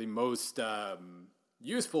the most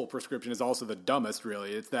useful prescription, is also the dumbest,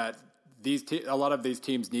 really. It's that a lot of these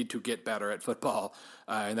teams need to get better at football,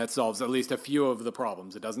 and that solves at least a few of the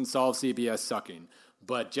problems. It doesn't solve CBS sucking,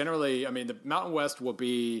 but generally, the Mountain West will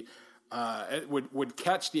be it would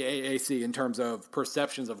catch the AAC in terms of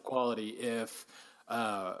perceptions of quality if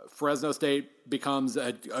Fresno State becomes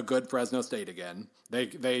a good Fresno State again.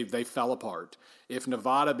 They fell apart. If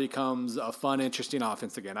Nevada becomes a fun, interesting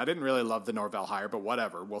offense again. I didn't really love the Norvell hire, but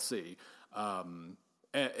whatever, we'll see.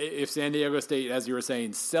 If San Diego State, as you were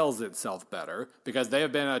saying, sells itself better, because they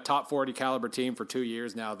have been a top 40 caliber team for 2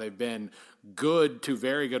 years now. They've been good to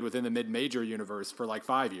very good within the mid-major universe for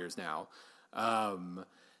 5 years now.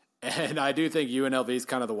 And I do think UNLV is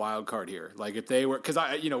kind of the wild card here. If they were, because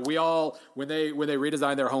we all, when they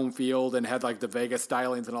redesigned their home field and had the Vegas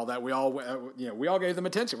stylings and all that, we all gave them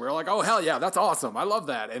attention. We were like, oh hell yeah, that's awesome, I love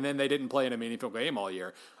that. And then they didn't play in a meaningful game all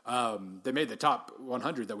year. They made the top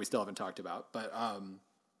 100 that we still haven't talked about, but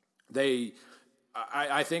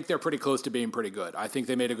I think they're pretty close to being pretty good. I think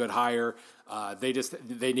they made a good hire. They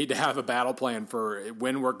need to have a battle plan for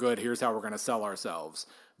when we're good. Here's how we're going to sell ourselves.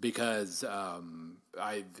 Because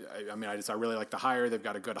I really like the hire. They've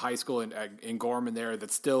got a good high school in Gorman there that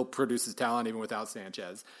still produces talent even without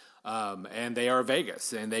Sanchez. And they are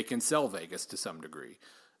Vegas, and they can sell Vegas to some degree.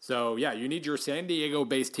 So yeah, you need your San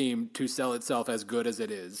Diego-based team to sell itself as good as it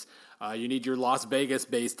is. You need your Las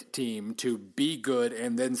Vegas-based team to be good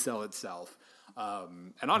and then sell itself.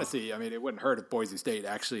 And honestly, it wouldn't hurt if Boise State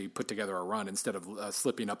actually put together a run instead of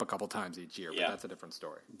slipping up a couple times each year. But that's a different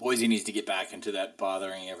story. Boise needs to get back into that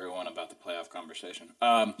bothering everyone about the playoff conversation.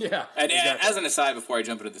 Exactly. As an aside, before I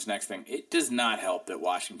jump into this next thing, it does not help that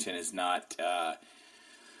Washington isn't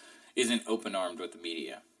open-armed with the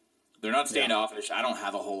media. They're not standoffish. I don't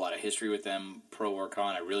have a whole lot of history with them, pro or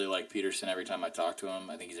con. I really like Peterson every time I talk to him.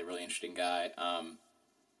 I think he's a really interesting guy.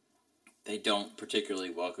 They don't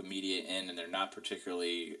particularly welcome media in, and they're not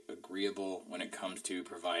particularly agreeable when it comes to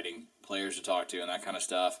providing players to talk to and that kind of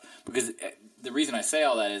stuff. Because the reason I say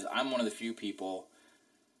all that is I'm one of the few people,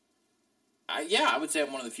 I would say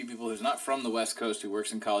I'm one of the few people who's not from the West Coast, who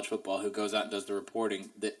works in college football, who goes out and does the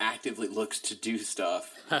reporting, that actively looks to do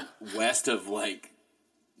stuff west of,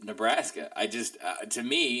 Nebraska. To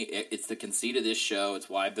me, it's the conceit of this show.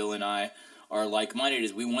 It's why Bill and I are like-minded,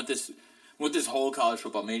 is we want this whole college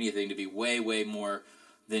football mania thing to be way, way more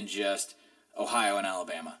than just Ohio and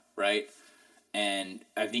Alabama, right? And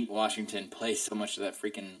I think Washington plays so much of that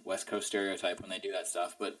freaking West Coast stereotype when they do that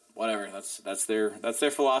stuff. But whatever, that's their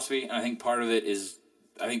philosophy. And I think part of it is,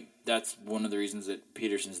 I think that's one of the reasons that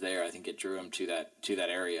Peterson's there. I think it drew him to that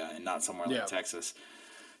area and not somewhere like Texas.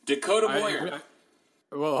 Dakota Moyer.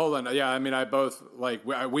 Well, hold on. Yeah, I mean,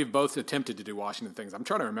 we've both attempted to do Washington things. I'm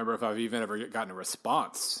trying to remember if I've even ever gotten a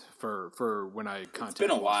response for when I contacted. It's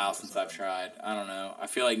been a while since I've tried. I don't know. I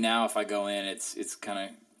feel like now if I go in, it's kind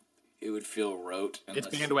of, it would feel rote. It's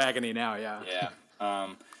bandwagony now, yeah. Yeah.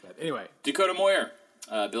 But anyway, Dakota Moyer,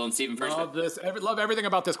 Bill and Steven first. Love everything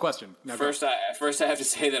about this question. Now first, I have to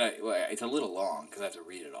say that it's a little long because I have to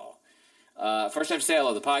read it all. First, I have to say I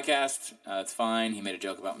love the podcast. It's fine. He made a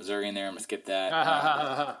joke about Missouri in there. I'm going to skip that.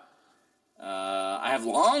 I have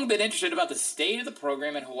long been interested about the state of the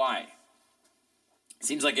program in Hawaii. It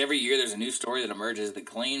seems like every year there's a new story that emerges that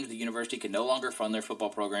claims the university can no longer fund their football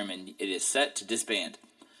program and it is set to disband.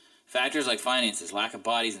 Factors like finances, lack of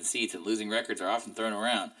bodies and seats, and losing records are often thrown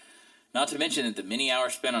around. Not to mention that the many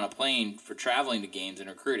hours spent on a plane for traveling to games and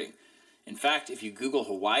recruiting. In fact, if you Google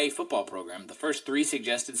Hawaii football program, the first 3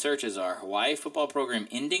 suggested searches are Hawaii football program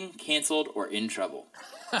ending, canceled, or in trouble.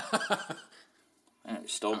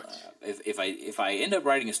 If I end up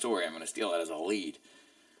writing a story, I'm going to steal that as a lead.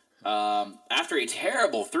 After a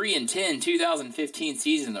terrible 3-10 2015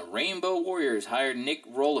 season, the Rainbow Warriors hired Nick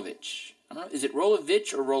Rolovich. I don't know, is it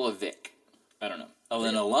Rolovich or Rolovic? I don't know.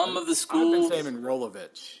 An alum of the school. I've been saying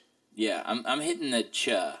Rolovich. Yeah, I'm hitting the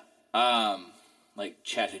like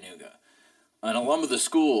Chattanooga. An alum of the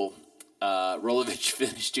school, Rolovich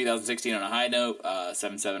finished 2016 on a high note,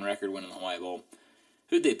 7-7 record, winning the Hawaii Bowl.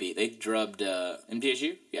 Who'd they beat? They drubbed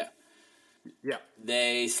MTSU? Yeah. Yeah.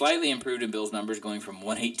 They slightly improved in Bill's numbers, going from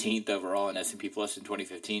 118th overall in S&P Plus in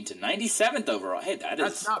 2015 to 97th overall. Hey,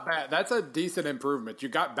 that's not bad. That's a decent improvement. You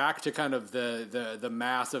got back to kind of the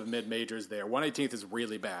mass of mid-majors there. 118th is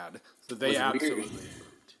really bad. So they absolutely improved.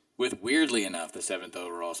 With, weirdly enough, the 7th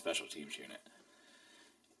overall special teams unit.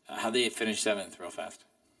 How'd they finish 7th real fast?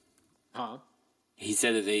 Huh? He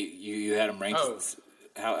said that you had them ranked. Oh.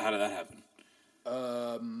 How did that happen?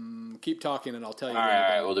 Keep talking and I'll tell you. All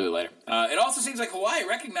right, we'll do it later. It also seems like Hawaii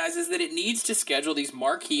recognizes that it needs to schedule these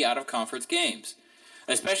marquee out-of-conference games,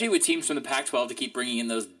 especially with teams from the Pac-12 to keep bringing in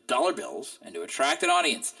those dollar bills and to attract an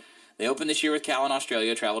audience. They opened this year with Cal in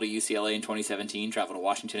Australia, traveled to UCLA in 2017, traveled to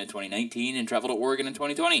Washington in 2019, and traveled to Oregon in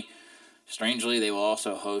 2020. Strangely, they will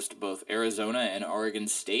also host both Arizona and Oregon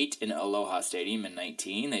State in Aloha Stadium in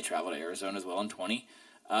 19. They traveled to Arizona as well in 20.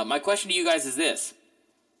 My question to you guys is this.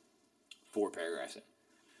 4 paragraphs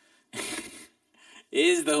in.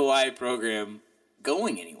 Is the Hawaii program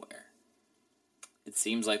going anywhere? It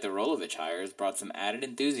seems like the Rolovich hires brought some added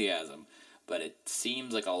enthusiasm, but it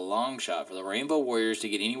seems like a long shot for the Rainbow Warriors to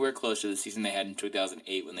get anywhere close to the season they had in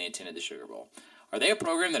 2008 when they attended the Sugar Bowl. Are they a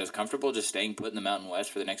program that is comfortable just staying put in the Mountain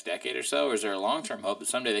West for the next decade or so, or is there a long-term hope that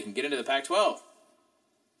someday they can get into the Pac-12?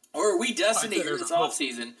 Or are we destined to hear this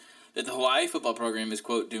offseason that the Hawaii football program is,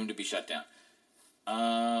 quote, doomed to be shut down?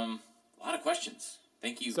 A lot of questions.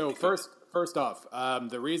 Thank you. So first off,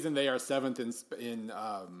 the reason they are 7th in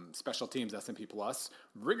special teams S&P Plus,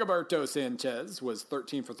 Rigoberto Sanchez was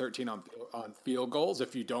 13 for 13 on field goals.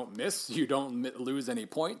 If you don't miss, you don't lose any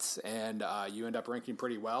points, and you end up ranking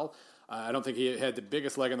pretty well. I don't think he had the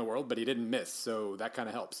biggest leg in the world, but he didn't miss, so that kind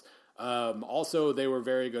of helps. Also, they were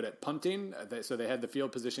very good at punting, so they had the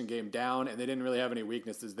field position game down, and they didn't really have any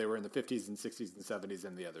weaknesses. They were in the 50s and 60s and 70s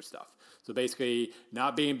and the other stuff. So basically,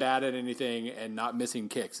 not being bad at anything and not missing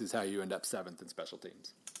kicks is how you end up 7th in special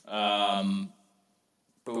teams.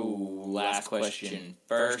 Last question.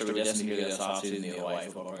 First, are we destined to hear this offseason the Hawaii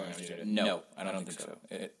football program? No, I don't think so.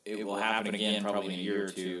 It will happen again probably in a year or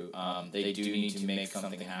two. They do need to make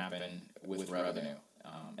something happen with revenue.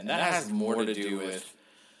 And that has more to do with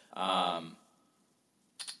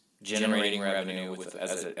generating revenue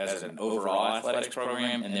as an overall athletics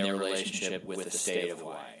program and their relationship with the state of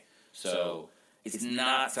Hawaii. So it's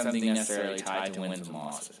not something necessarily tied to wins and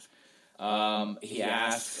losses. He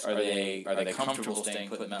asks, are they comfortable staying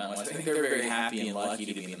put in the Mountain West? I think they're very happy and lucky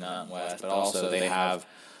to be in the Mountain West, but also they have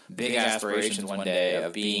big aspirations one day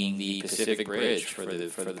of being the Pacific Bridge for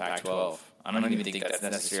the Pac-12. I don't even think that's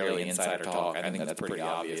necessarily insider talk. I think that's pretty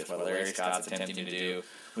obvious. What Larry Scott's attempting to do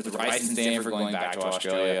with the Rice and Stanford going back to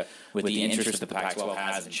Australia, with the interest the Pac-12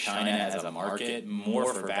 has in China as a market,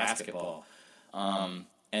 more for basketball, and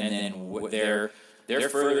then their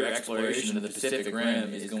further exploration of the Pacific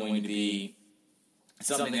Rim is going to be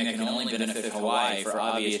something that can only benefit Hawaii for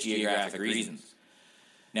obvious geographic reasons.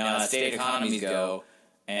 Now, as state economies go,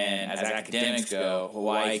 and as academics go,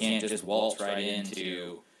 Hawaii can't just waltz right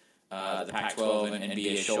into the Pac-12 and be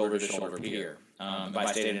a shoulder-to-shoulder peer. By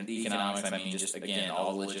state of economics, I mean just, again,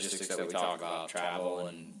 all the logistics that we talk about, travel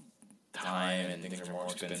and time, and things are more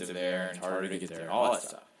expensive there and harder to get there, all that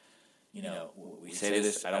stuff. You know, we say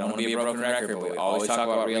this, I don't want to be a broken record, but we always talk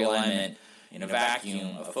about realignment in a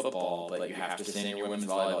vacuum of football, but you have to send in your women's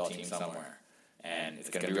volleyball team somewhere. And it's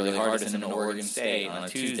going to be really hard to send them to Oregon State on a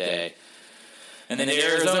Tuesday, and then to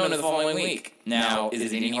Arizona the following week. Now, is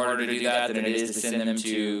it any harder to do that than it is to send them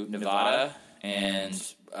to Nevada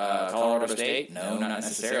and Colorado State? No, not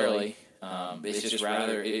necessarily. It's just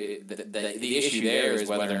rather the issue there is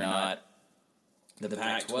whether or not the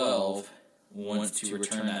Pac-12 wants to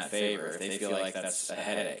return that favor. If they feel like that's a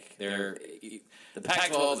headache, the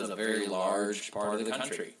Pac-12 is a very large part of the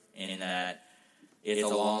country in that it's a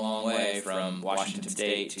long, long way from Washington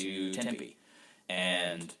State to Tempe,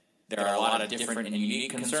 and there are a lot of different and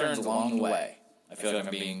unique concerns along the way. I feel like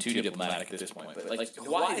I'm being too diplomatic at this point, but like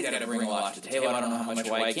Hawaii's got to bring a lot to the table. I don't know how much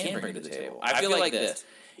Hawaii can bring to the table. I feel like this: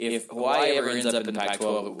 if Hawaii ever ends up in the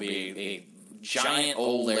Pac-12, it would be a giant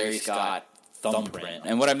old Larry Scott thumbprint.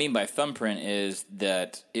 And what I mean by thumbprint is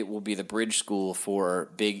that it will be the bridge school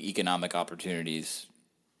for big economic opportunities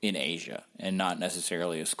in Asia, and not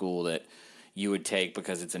necessarily a school that you would take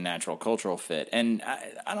because it's a natural cultural fit. And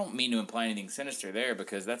I don't mean to imply anything sinister there,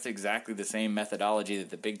 because that's exactly the same methodology that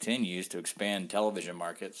the Big Ten used to expand television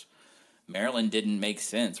markets. Maryland didn't make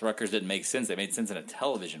sense. Rutgers didn't make sense. They made sense in a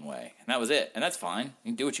television way. And that was it. And that's fine.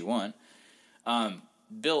 You can do what you want.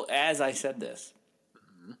 Bill, as I said this,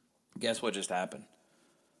 guess what just happened?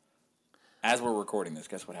 As we're recording this,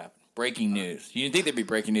 guess what happened? Breaking news. You didn't think there'd be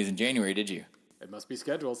breaking news in January, did you? It must be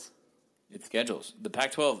schedules. It's schedules. The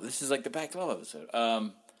Pac-12, this is like the Pac-12 episode.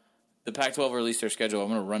 The Pac-12 released their schedule. I'm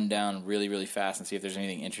going to run down really, really fast and see if there's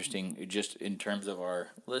anything interesting just in terms of our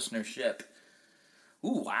listenership.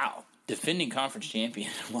 Ooh, wow. Defending conference champion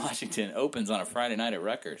Washington opens on a Friday night at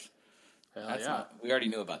Rutgers. Hell yeah. We already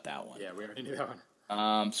knew about that one. Yeah, we already knew that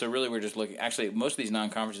one. So really we're just looking. Actually, most of these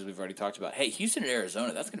non-conferences we've already talked about. Hey, Houston at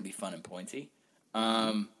Arizona, that's going to be fun and pointy.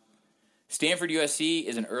 Stanford USC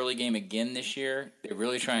is an early game again this year. They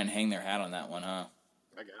really try and hang their hat on that one, huh?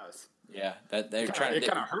 I guess. Yeah, they're trying. It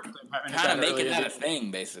kind of hurt them. Kind of making that a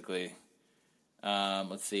thing, basically.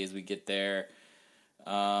 Let's see as we get there.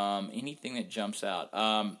 Anything that jumps out?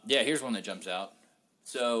 Yeah, here's one that jumps out.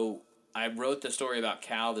 So I wrote the story about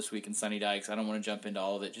Cal this week in Sunny Dykes. I don't want to jump into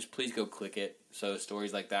all of it. Just please go click it so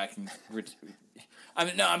stories like that can.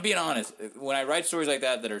 I'm being honest. When I write stories like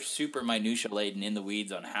that are super minutia laden in the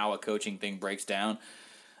weeds on how a coaching thing breaks down,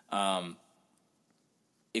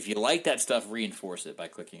 if you like that stuff, reinforce it by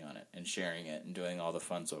clicking on it and sharing it and doing all the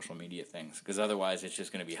fun social media things. Because otherwise, it's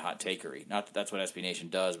just going to be hot takery. Not that that's what SB Nation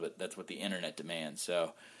does, but that's what the internet demands.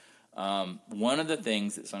 So, one of the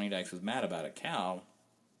things that Sonny Dykes was mad about at Cal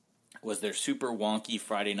was their super wonky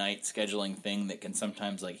Friday night scheduling thing that can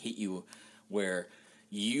sometimes like hit you where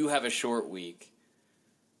you have a short week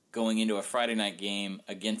going into a Friday night game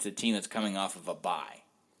against a team that's coming off of a bye.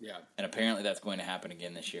 Yeah. And apparently that's going to happen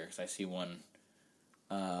again this year because I see one.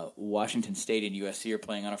 Washington State and USC are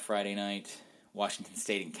playing on a Friday night. Washington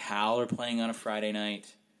State and Cal are playing on a Friday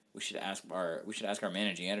night. We should ask our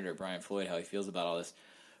managing editor, Brian Floyd, how he feels about all this.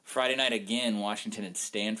 Friday night again, Washington and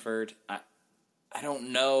Stanford. I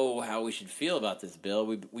don't know how we should feel about this, Bill.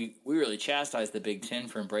 We really chastised the Big Ten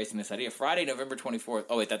for embracing this idea. Friday, November 24th.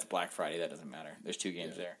 Oh, wait, that's Black Friday. That doesn't matter. There's two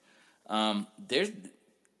games there. There's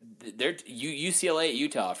UCLA at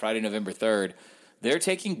Utah, Friday, November 3rd. They're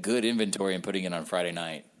taking good inventory and putting it on Friday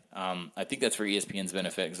night. I think that's for ESPN's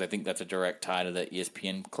benefit because I think that's a direct tie to the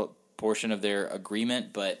ESPN portion of their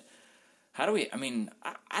agreement. But how do we –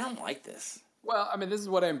 I don't like this. Well, this is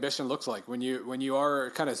what ambition looks like when you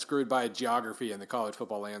are kind of screwed by geography in the college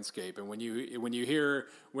football landscape, and when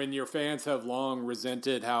your fans have long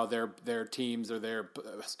resented how their teams or their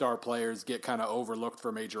star players get kind of overlooked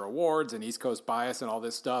for major awards and East Coast bias and all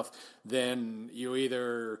this stuff, then you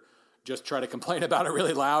either just try to complain about it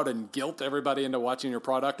really loud and guilt everybody into watching your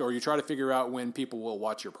product, or you try to figure out when people will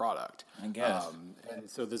watch your product. I guess. And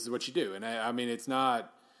so this is what you do, and it's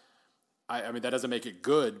not. That doesn't make it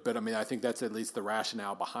good, but I think that's at least the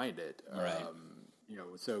rationale behind it. Right.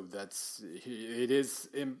 So it is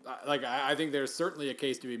like I think there's certainly a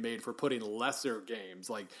case to be made for putting lesser games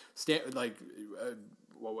what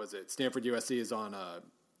was it? Stanford USC is on a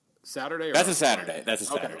Saturday. That's a Saturday. That's a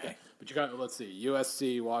Saturday. Okay. But you got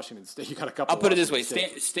USC, Washington State. You got a couple. I'll put it this way: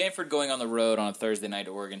 Stanford going on the road on a Thursday night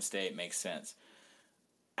to Oregon State makes sense.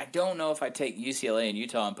 I don't know if I'd take UCLA and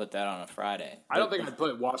Utah and put that on a Friday. I don't think I'd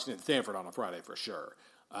put Washington and Stanford on a Friday for sure.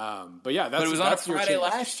 But it was on a Friday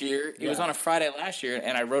last year. It was on a Friday last year,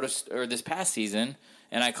 and I wrote this past season,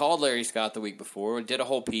 And I called Larry Scott the week before, did a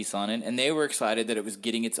whole piece on it, and they were excited that it was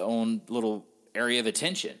getting its own little area of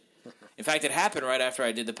attention. In fact, it happened right after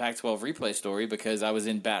I did the Pac-12 replay story because I was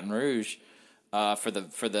in Baton Rouge for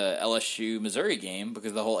the LSU Missouri game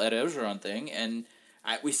because of the whole Ed Ogeron thing, and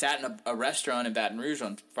we sat in a restaurant in Baton Rouge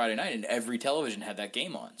on Friday night, and every television had that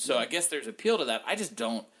game on. So I guess there's appeal to that. I just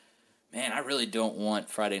don't, man, I really don't want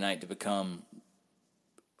Friday night to become.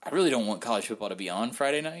 I really don't want college football to be on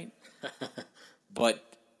Friday night. But,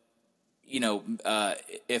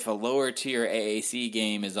 if a lower tier AAC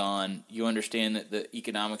game is on, you understand that the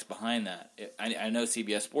economics behind that. I know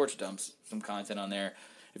CBS Sports dumps some content on there.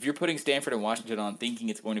 If you're putting Stanford and Washington on thinking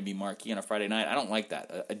it's going to be marquee on a Friday night, I don't like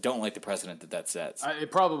that. I don't like the precedent that sets.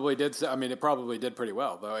 It probably did. I mean, it probably did pretty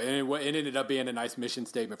well, though. And it ended up being a nice mission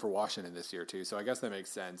statement for Washington this year, too. So I guess that makes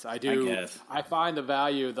sense. I find the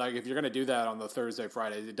value, like, if you're going to do that on the Thursday,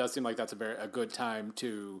 Friday, it does seem like that's a good time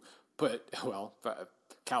to put,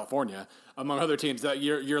 California, among other teams, that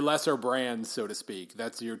your lesser brands, so to speak.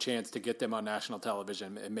 That's your chance to get them on national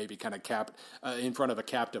television and maybe kind of in front of a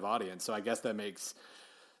captive audience. So I guess that makes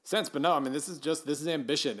sense. But no, I mean, this is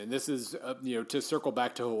ambition, and this is to circle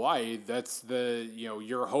back to Hawaii. That's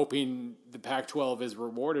you're hoping the Pac-12 is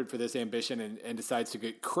rewarded for this ambition and decides to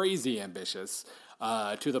get crazy ambitious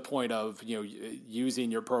to the point of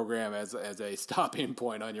using your program as a stopping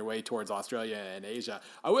point on your way towards Australia and Asia.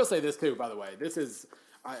 I will say this too, by the way. This is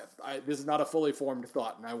not a fully formed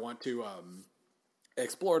thought, and I want to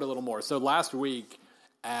explore it a little more. So last week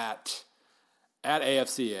at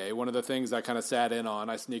AFCA, one of the things I kind of sat in on,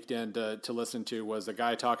 I sneaked in to listen to, was a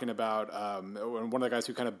guy talking about one of the guys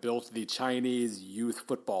who kind of built the Chinese Youth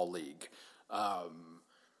Football League.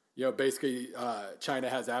 Basically, China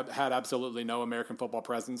has had absolutely no American football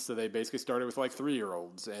presence, so they basically started with like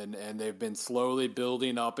 3-year-olds, and they've been slowly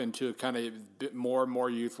building up into kind of more and more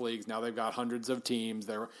youth leagues. Now they've got hundreds of teams.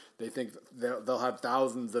 They think they'll have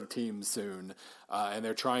thousands of teams soon, and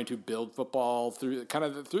they're trying to build football through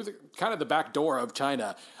the back door of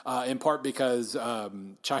China, in part because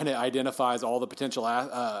China identifies all the potential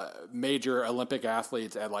major Olympic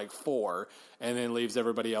athletes at like 4, and then leaves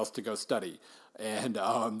everybody else to go study. And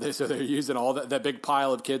so they're using all that big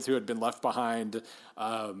pile of kids who had been left behind.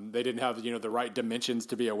 They didn't have the right dimensions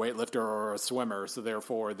to be a weightlifter or a swimmer, so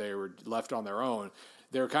therefore they were left on their own.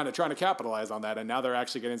 They're kind of trying to capitalize on that, and now they're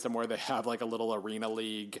actually getting somewhere. They have like a little arena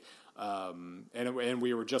league, and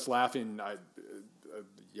we were just laughing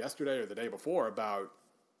yesterday or the day before about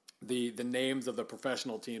the names of the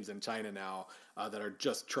professional teams in China now that are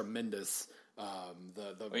just tremendous.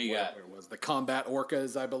 The Combat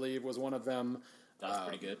Orcas, I believe, was one of them. That's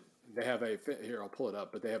pretty good. They have I'll pull it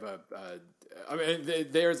up, but they have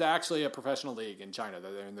there's actually a professional league in China,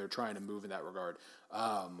 and they're trying to move in that regard.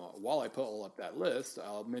 While I pull up that list,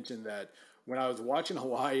 I'll mention that when I was watching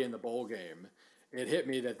Hawaii in the bowl game, it hit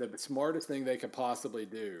me that the smartest thing they could possibly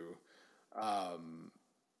do,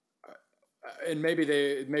 and maybe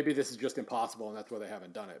this is just impossible, and that's why they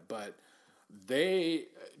haven't done it, but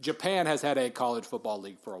Japan has had a college football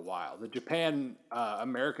league for a while. The Japan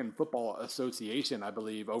American Football Association, I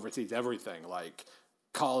believe, oversees everything like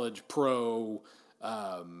college, pro,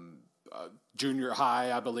 junior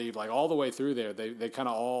high, I believe, like all the way through there. They kind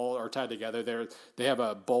of all are tied together. They have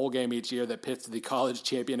a bowl game each year that pits the college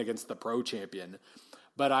champion against the pro champion.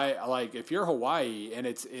 But if you're Hawaii and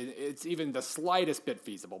it's even the slightest bit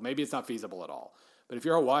feasible, maybe it's not feasible at all. But if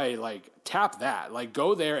you're Hawaii, tap that.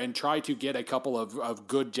 Go there and try to get a couple of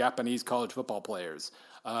good Japanese college football players.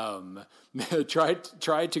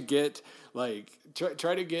 Try to get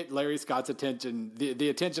Larry Scott's attention, the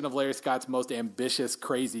attention of Larry Scott's most ambitious,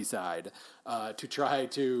 crazy side, to try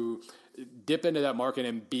to dip into that market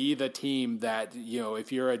and be the team that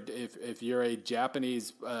if you're a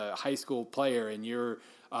Japanese high school player and you're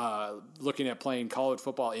looking at playing college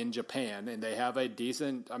football in Japan and they have a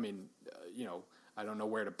decent, I don't know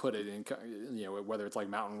where to put it in, whether it's like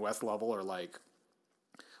Mountain West level or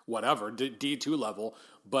whatever, D2 level,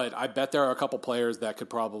 but I bet there are a couple players that could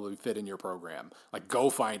probably fit in your program. Go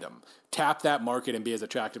find them. Tap that market and be as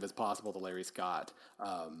attractive as possible to Larry Scott.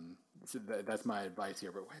 So that's my advice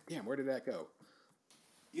here, but damn, where did that go?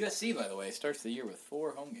 USC, by the way, starts the year with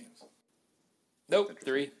 4 home games. Nope,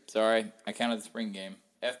 3. Sorry, I counted the spring game.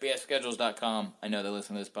 FBSschedules.com, I know they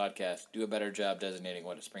listen to this podcast, do a better job designating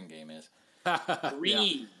what a spring game is. 3.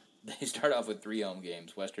 Yeah. They start off with 3 home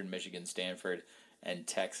games: Western Michigan, Stanford, and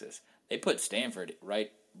Texas. They put Stanford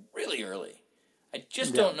right really early. I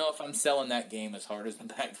just don't know if I'm selling that game as hard as the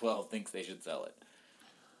Pac-12 thinks they should sell it.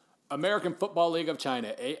 American Football League of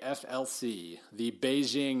China, AFLC, the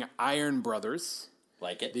Beijing Iron Brothers.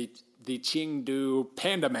 Like it. The Chengdu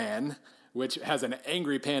Panda Man which has an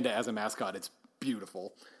angry panda as a mascot. It's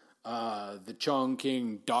beautiful. The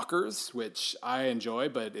Chongqing Dockers, which I enjoy,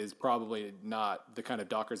 but is probably not the kind of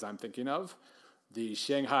Dockers I'm thinking of. The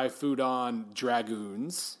Shanghai Fudon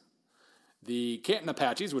Dragoons. The Canton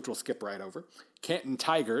Apaches, which we'll skip right over. Canton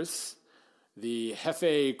Tigers. The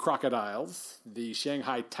Hefei Crocodiles. The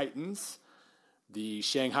Shanghai Titans. The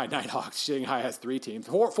Shanghai Nighthawks. Shanghai has 3 teams.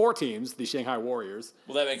 Four teams. The Shanghai Warriors.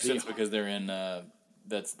 Well, that makes sense because they're in...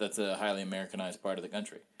 That's a highly Americanized part of the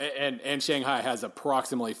country. And Shanghai has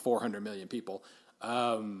approximately 400 million people.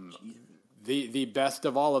 The best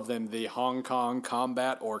of all of them, the Hong Kong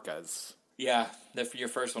Combat Orcas. Yeah, your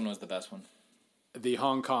first one was the best one. The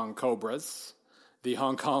Hong Kong Cobras, the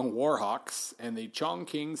Hong Kong Warhawks, and the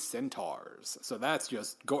Chongqing Centaurs. So that's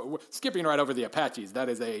just skipping right over the Apaches. That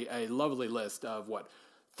is a lovely list of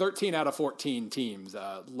 13 out of 14 teams.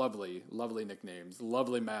 Lovely nicknames,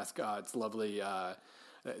 lovely mascots, lovely.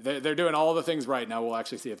 They're doing all the things right now. We'll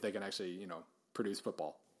actually see if they can actually produce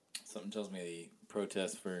football. Something tells me the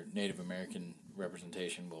protest for Native American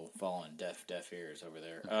representation will fall on deaf ears over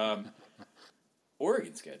there.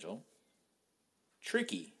 Oregon schedule.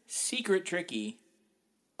 Tricky. Secret tricky.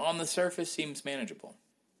 On the surface seems manageable.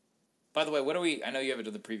 By the way, I know you haven't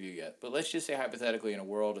done the preview yet, but let's just say hypothetically in a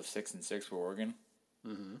world of 6-6 for Oregon.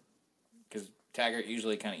 Because Taggart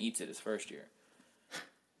usually kind of eats it his first year.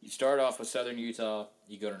 You start off with Southern Utah.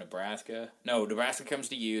 You go to Nebraska. No, Nebraska comes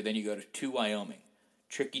to you. Then you go to Wyoming.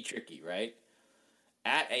 Tricky, right?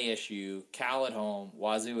 At ASU, Cal at home,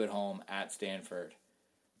 Wazoo at home, at Stanford.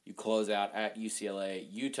 You close out at UCLA,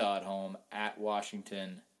 Utah at home, at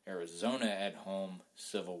Washington, Arizona at home,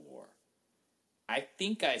 Civil War. I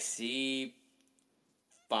think I see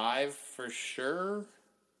 5 for sure.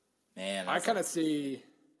 Man, I kind of see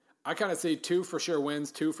 2 for sure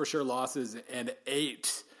wins, 2 for sure losses, and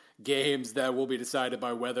 8 games that will be decided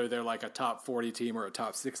by whether they're like a top 40 team or a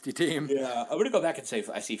top 60 team. Yeah, I'm going to go back and say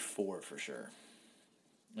I see 4 for sure.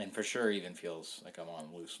 And for sure even feels like I'm on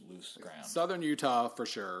loose ground. Southern Utah for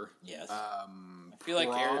sure. Yes. I feel like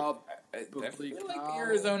the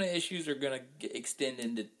Arizona issues are going to extend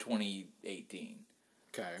into 2018.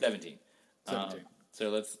 Okay. 17. So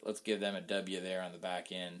let's give them a W there on the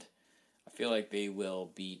back end. I feel like they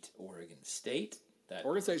will beat Oregon State.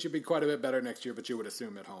 Oregon State should be quite a bit better next year, but you would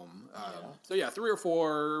assume at home. So 3 or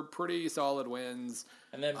 4 pretty solid wins.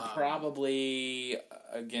 And then probably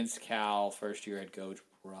against Cal, first year head coach,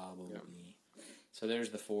 probably. Yeah. So there's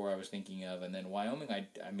the 4 I was thinking of. And then Wyoming,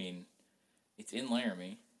 I mean, it's in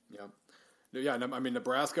Laramie. Yep. Yeah, I mean,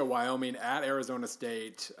 Nebraska, Wyoming, at Arizona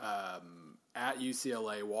State, at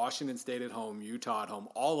UCLA, Washington State at home, Utah at home.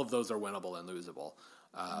 All of those are winnable and losable.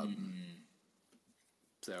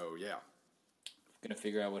 So, yeah. Going to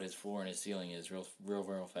figure out what his floor and his ceiling is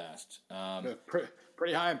real fast.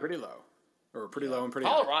 Pretty high and pretty low. Or pretty low and pretty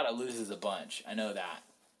Colorado high. loses a bunch. I know that.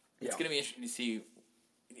 It's going to be interesting to see.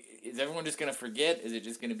 Is everyone just going to forget? Is it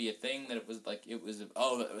just going to be a thing that it was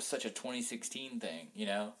such a 2016 thing,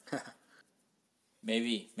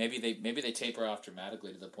 Maybe they taper off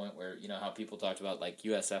dramatically to the point where, how people talked about like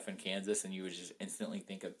USF and Kansas and you would just instantly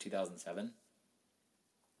think of 2007.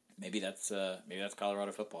 Maybe that's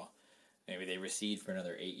Colorado football. Maybe they recede for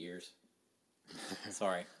another 8 years.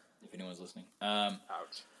 Sorry, if anyone's listening.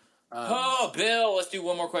 Ouch. Bill, let's do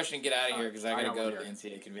one more question and get out of here because I got to go to the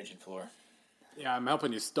NCAA convention floor. Yeah, I'm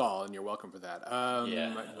helping you stall, and you're welcome for that.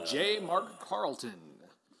 J. Mark Carlton,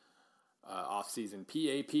 off-season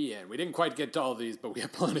PAPN. We didn't quite get to all these, but we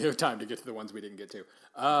have plenty of time to get to the ones we didn't get to.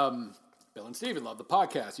 Bill and Steven, love the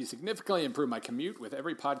podcast. You significantly improve my commute with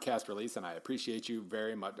every podcast release, and I appreciate you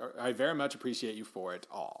very much. I very much appreciate you for it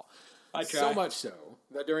all. I try. So much so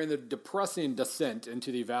that during the depressing descent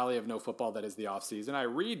into the valley of no football that is the off season, I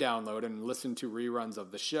re-download and listen to reruns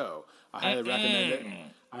of the show. I highly recommend it.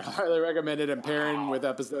 I highly recommend it, and pairing with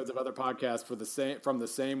episodes of other podcasts from the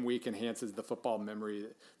same week enhances the football memory.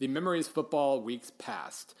 The memories football weeks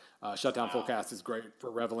past. Shutdown Fullcast is great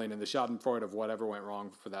for reveling in the schadenfreude of whatever went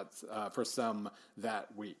wrong for some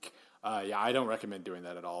that week. I don't recommend doing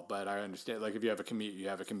that at all, but I understand, like, if you have a commute, you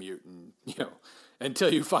have a commute, and,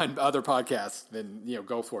 until you find other podcasts, then,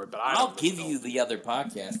 go for it. But I'll give you the other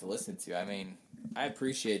podcast to listen to. I mean, I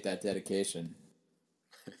appreciate that dedication.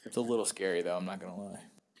 It's a little scary, though, I'm not going to lie.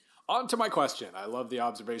 On to my question. I love the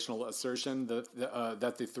observational assertion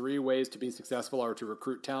that the 3 ways to be successful are to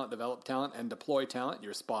recruit talent, develop talent, and deploy talent.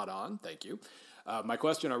 You're spot on. Thank you. My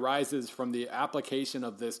question arises from the application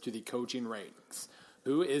of this to the coaching ranks.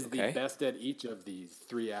 Who is the best at each of these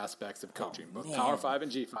 3 aspects of coaching? Both Power 5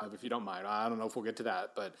 and G5, if you don't mind. I don't know if we'll get to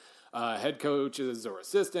that, but head coaches or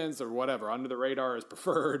assistants or whatever, under the radar is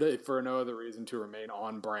preferred if for no other reason to remain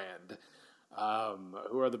on brand.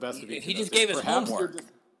 Who are the best of each? He of just those? gave us homework.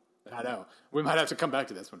 I know. We might have to come back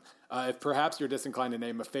to this one. If perhaps you're disinclined to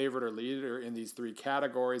name a favorite or leader in these three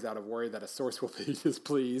categories out of worry that a source will be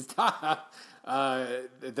displeased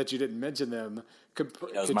that you didn't mention them, could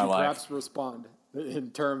you perhaps respond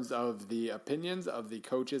in terms of the opinions of the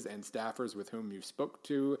coaches and staffers with whom you spoke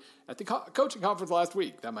to at the coaching conference last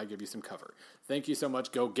week? That might give you some cover. Thank you so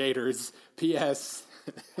much. Go Gators. P.S.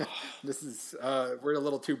 This is we're a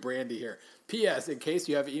little too brandy here. P.S. In case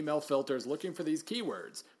you have email filters looking for these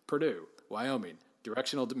keywords: Purdue, Wyoming,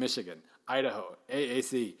 directional to Michigan, Idaho,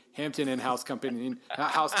 AAC, Hampton in-house company,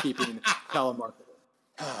 housekeeping, telemarketing.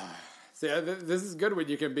 See, this is good when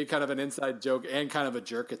you can be kind of an inside joke and kind of a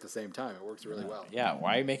jerk at the same time. It works really well. Yeah,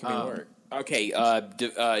 why are you making me work? Okay,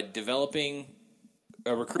 developing,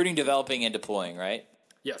 recruiting, developing, and deploying, right?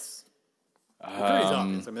 Yes. Recruiting's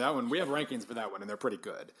obvious. I mean, that one, we have rankings for that one, and they're pretty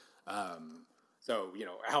good. So,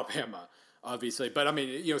 Alabama, obviously. But, I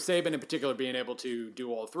mean, Saban in particular being able to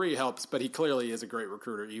do all three helps, but he clearly is a great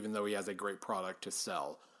recruiter, even though he has a great product to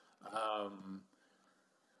sell.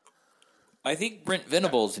 I think Brent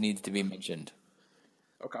Venables needs to be mentioned.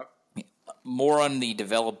 Okay. More on the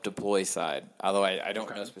develop deploy side, although I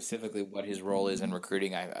don't know specifically what his role is in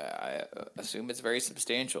recruiting. I assume it's very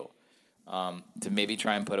substantial. To maybe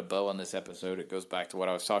try and put a bow on this episode, it goes back to what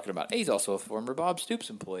I was talking about. Hey, he's also a former Bob Stoops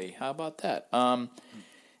employee. How about that?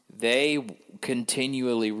 They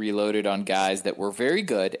continually reloaded on guys that were very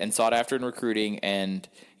good and sought after in recruiting, and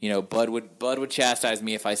Bud would chastise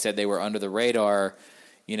me if I said they were under the radar.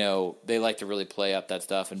 They like to really play up that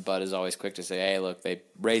stuff, and Bud is always quick to say, hey, look, they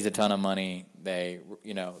raise a ton of money. They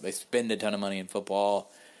spend a ton of money in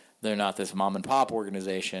football. They're not this mom-and-pop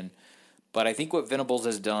organization. But I think what Venables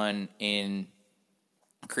has done in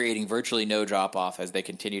creating virtually no drop-off as they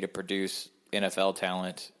continue to produce NFL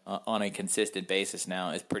talent on a consistent basis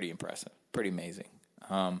now is pretty impressive, pretty amazing.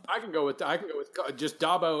 I can go with just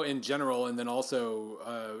Dabo in general, and then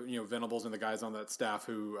also Venables and the guys on that staff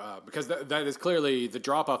who because that is clearly the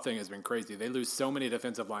drop off thing has been crazy. They lose so many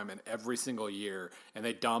defensive linemen every single year, and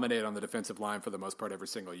they dominate on the defensive line for the most part every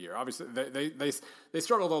single year. Obviously, they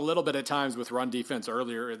struggled a little bit at times with run defense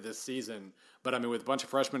earlier this season, but I mean with a bunch of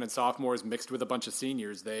freshmen and sophomores mixed with a bunch of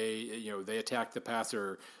seniors, they attacked the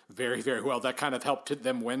passer very, very well. That kind of helped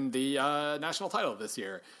them win the national title this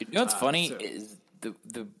year. What's funny is.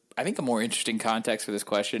 I think a more interesting context for this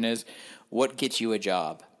question is what gets you a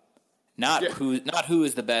job, not who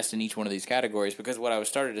is the best in each one of these categories. Because what I was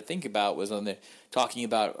started to think about was talking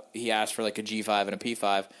about he asked for like a G5 and a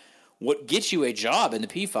P5. What gets you a job in the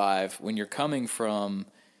P5 when you're coming from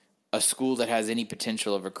a school that has any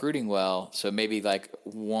potential of recruiting well? So maybe like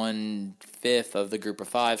 1/5 of the group of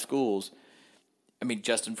 5 schools. I mean,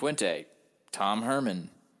 Justin Fuente, Tom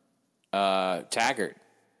Herman, Taggart.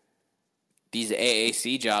 These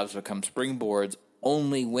AAC jobs become springboards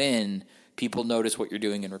only when people notice what you're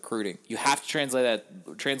doing in recruiting. You have to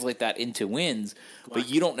translate that into wins, but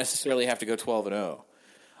you don't necessarily have to go 12-0.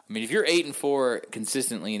 I mean, if you're 8-4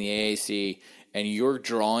 consistently in the AAC and you're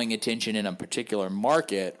drawing attention in a particular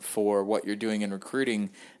market for what you're doing in recruiting,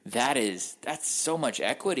 that's so much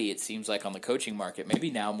equity. It seems like on the coaching market,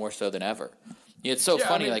 maybe now more so than ever. It's so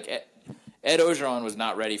funny, like. Ed Orgeron was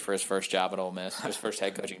not ready for his first job at Ole Miss, his first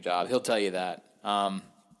head coaching job. He'll tell you that.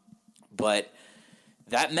 But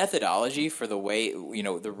that methodology for the way,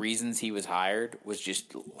 the reasons he was hired was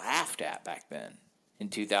just laughed at back then in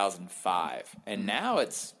 2005. And now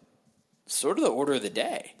it's sort of the order of the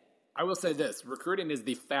day. I will say this: recruiting is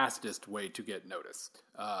the fastest way to get noticed.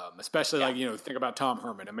 Especially think about Tom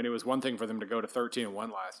Herman. I mean, it was one thing for them to go to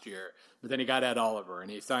 13-1 last year, but then he got Ed Oliver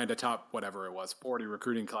and he signed a top 40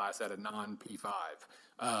 recruiting class at a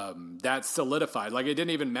non-P5. That solidified. Like, it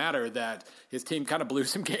didn't even matter that his team kind of blew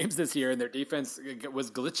some games this year and their defense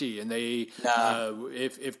was glitchy, and they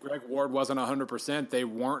if Greg Ward wasn't 100%, they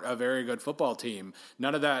weren't a very good football team.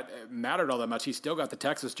 None of that mattered all that much. He still got the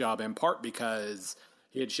Texas job in part because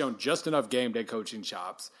he had shown just enough game day coaching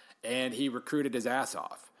chops, and he recruited his ass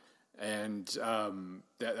off. And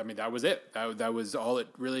that was it. That was all it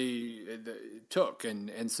really took.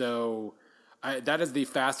 And so that is the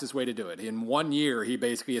fastest way to do it. In 1 year, he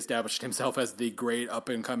basically established himself as the great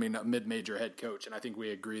up-and-coming mid-major head coach, and I think we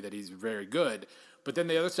agree that he's very good. But then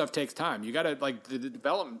the other stuff takes time. You got to, the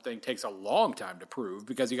development thing takes a long time to prove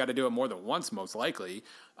because you got to do it more than once, most likely.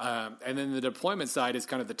 And then the deployment side is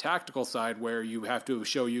kind of the tactical side where you have to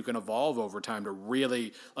show you can evolve over time to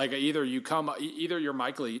really, either you're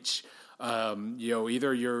Mike Leach,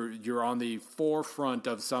 either you're on the forefront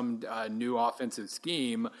of some new offensive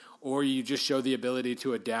scheme, or you just show the ability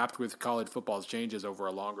to adapt with college football's changes over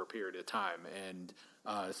a longer period of time. And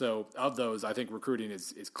So of those, I think recruiting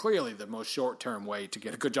is clearly the most short-term way to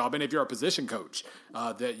get a good job. And if you're a position coach,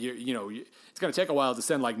 that it's going to take a while to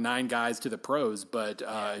send like 9 guys to the pros. But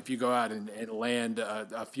if you go out and land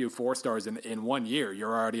a few 4-stars in 1 year,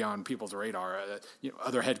 you're already on people's radar,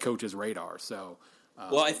 other head coaches' radar. So.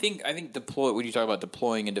 Well, I think when you talk about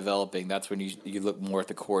deploying and developing, that's when you look more at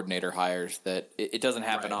the coordinator hires. That it doesn't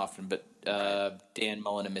happen often, but Dan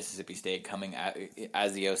Mullen at Mississippi State coming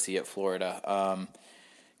as the OC at Florida.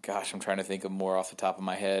 Gosh, I'm trying to think of more off the top of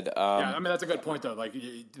my head. I mean, that's a good point, though. Like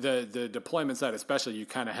the deployment side, especially, you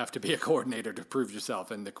kind of have to be a coordinator to prove yourself.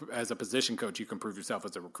 And as a position coach, you can prove yourself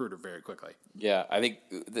as a recruiter very quickly. Yeah, I think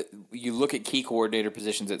you look at key coordinator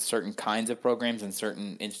positions at certain kinds of programs and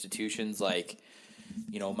certain institutions, like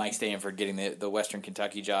Mike Stanford getting the Western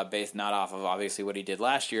Kentucky job based not off of obviously what he did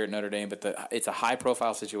last year at Notre Dame, but it's a high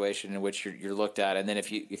profile situation in which you're looked at, and then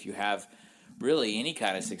if you have really any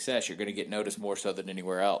kind of success, you're going to get noticed more so than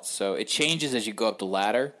anywhere else. So it changes as you go up the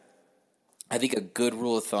ladder. I think a good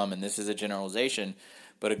rule of thumb, and this is a generalization,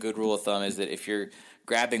 but a good rule of thumb is that if you're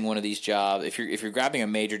grabbing one of these jobs, if you're grabbing a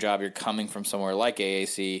major job, you're coming from somewhere like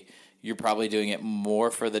AAC, you're probably doing it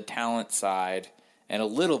more for the talent side and a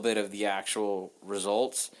little bit of the actual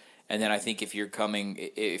results. And then I think if you're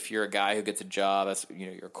a guy who gets a job as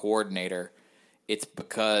you're a coordinator, it's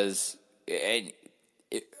because I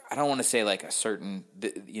don't want to say like a certain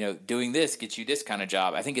doing this gets you this kind of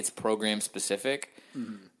job. I think it's program specific,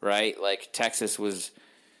 right? Like Texas was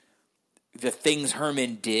the things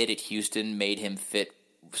Herman did at Houston made him fit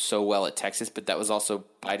so well at Texas, but that was also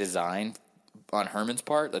by design on Herman's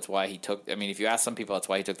part. That's why he took. I mean, if you ask some people, that's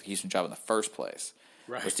why he took the Houston job in the first place.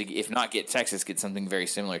 Right. Was to, if not get Texas, get something very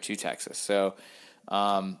similar to Texas. So,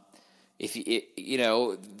 there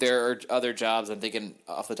are other jobs. I'm thinking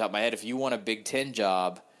off the top of my head, if you want a Big Ten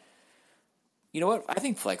job, you know what? I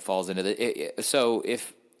think Fleck falls into the. So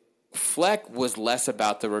if Fleck was less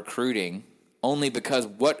about the recruiting, only because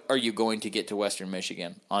what are you going to get to Western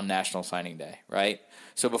Michigan on National Signing Day, right?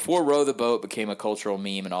 So before Row the Boat became a cultural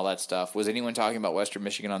meme and all that stuff, was anyone talking about Western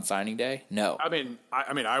Michigan on signing day? No. I mean,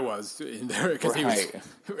 I was in there because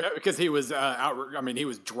he was he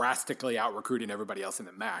was drastically out recruiting everybody else in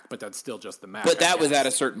the MAC, but that's still just the MAC. But that was at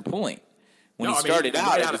a certain point when he started out.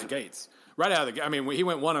 Right out of the gates. Right out of the. I mean, he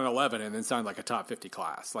went 1-11 and then signed like a top 50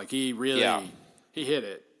 class. Like he really he hit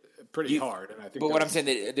it pretty hard. And I think. But what I'm saying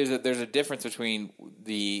that there's a difference between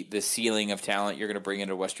the ceiling of talent you're going to bring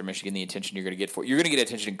into Western Michigan, the attention you're going to get for. You're going to get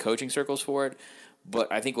attention in coaching circles for it.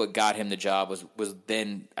 But I think what got him the job was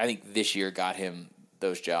then. I think this year got him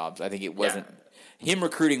those jobs. I think it wasn't him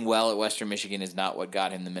recruiting well at Western Michigan is not what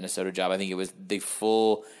got him the Minnesota job. I think it was the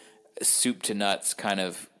full soup to nuts kind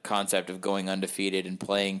of concept of going undefeated and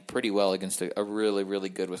playing pretty well against a really, really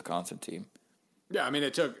good Wisconsin team. Yeah, I mean,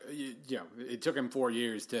 it took him 4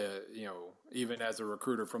 years to, even as a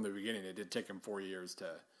recruiter from the beginning, it did take him 4 years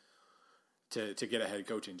to get a head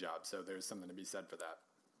coaching job. So there's something to be said for that.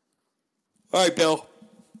 All right, Bill,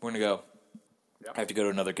 we're gonna go. Yep. I have to go to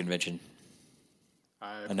another convention.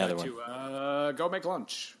 Another one. To go make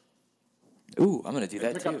lunch. Ooh, I'm gonna do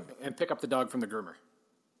that too. And pick up the dog from the groomer.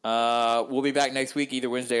 We'll be back next week, either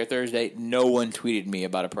Wednesday or Thursday. No one tweeted me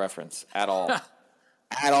about a preference at all.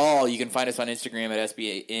 At all. You can find us on Instagram at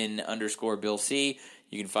SBN_Bill C.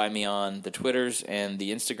 You can find me on the Twitters and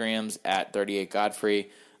the Instagrams at 38Godfrey.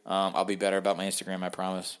 I'll be better about my Instagram, I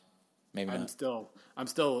promise. Maybe not. I'm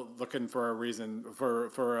still looking for a reason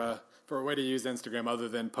for a way to use Instagram other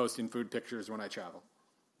than posting food pictures when I travel.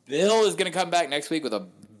 Bill is going to come back next week with a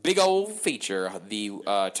big old feature,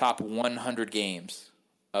 the top 100 games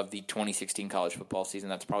of the 2016 college football season.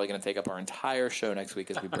 That's probably going to take up our entire show next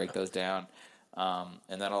week as we break those down.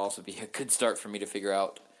 And that'll also be a good start for me to figure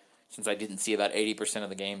out, since I didn't see about 80% of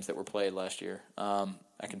the games that were played last year.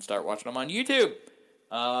 I can start watching them on YouTube.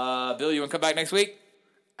 Bill, you want to come back next week?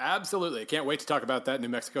 Absolutely. I can't wait to talk about that New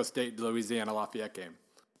Mexico State, Louisiana Lafayette game.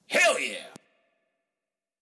 Hell yeah!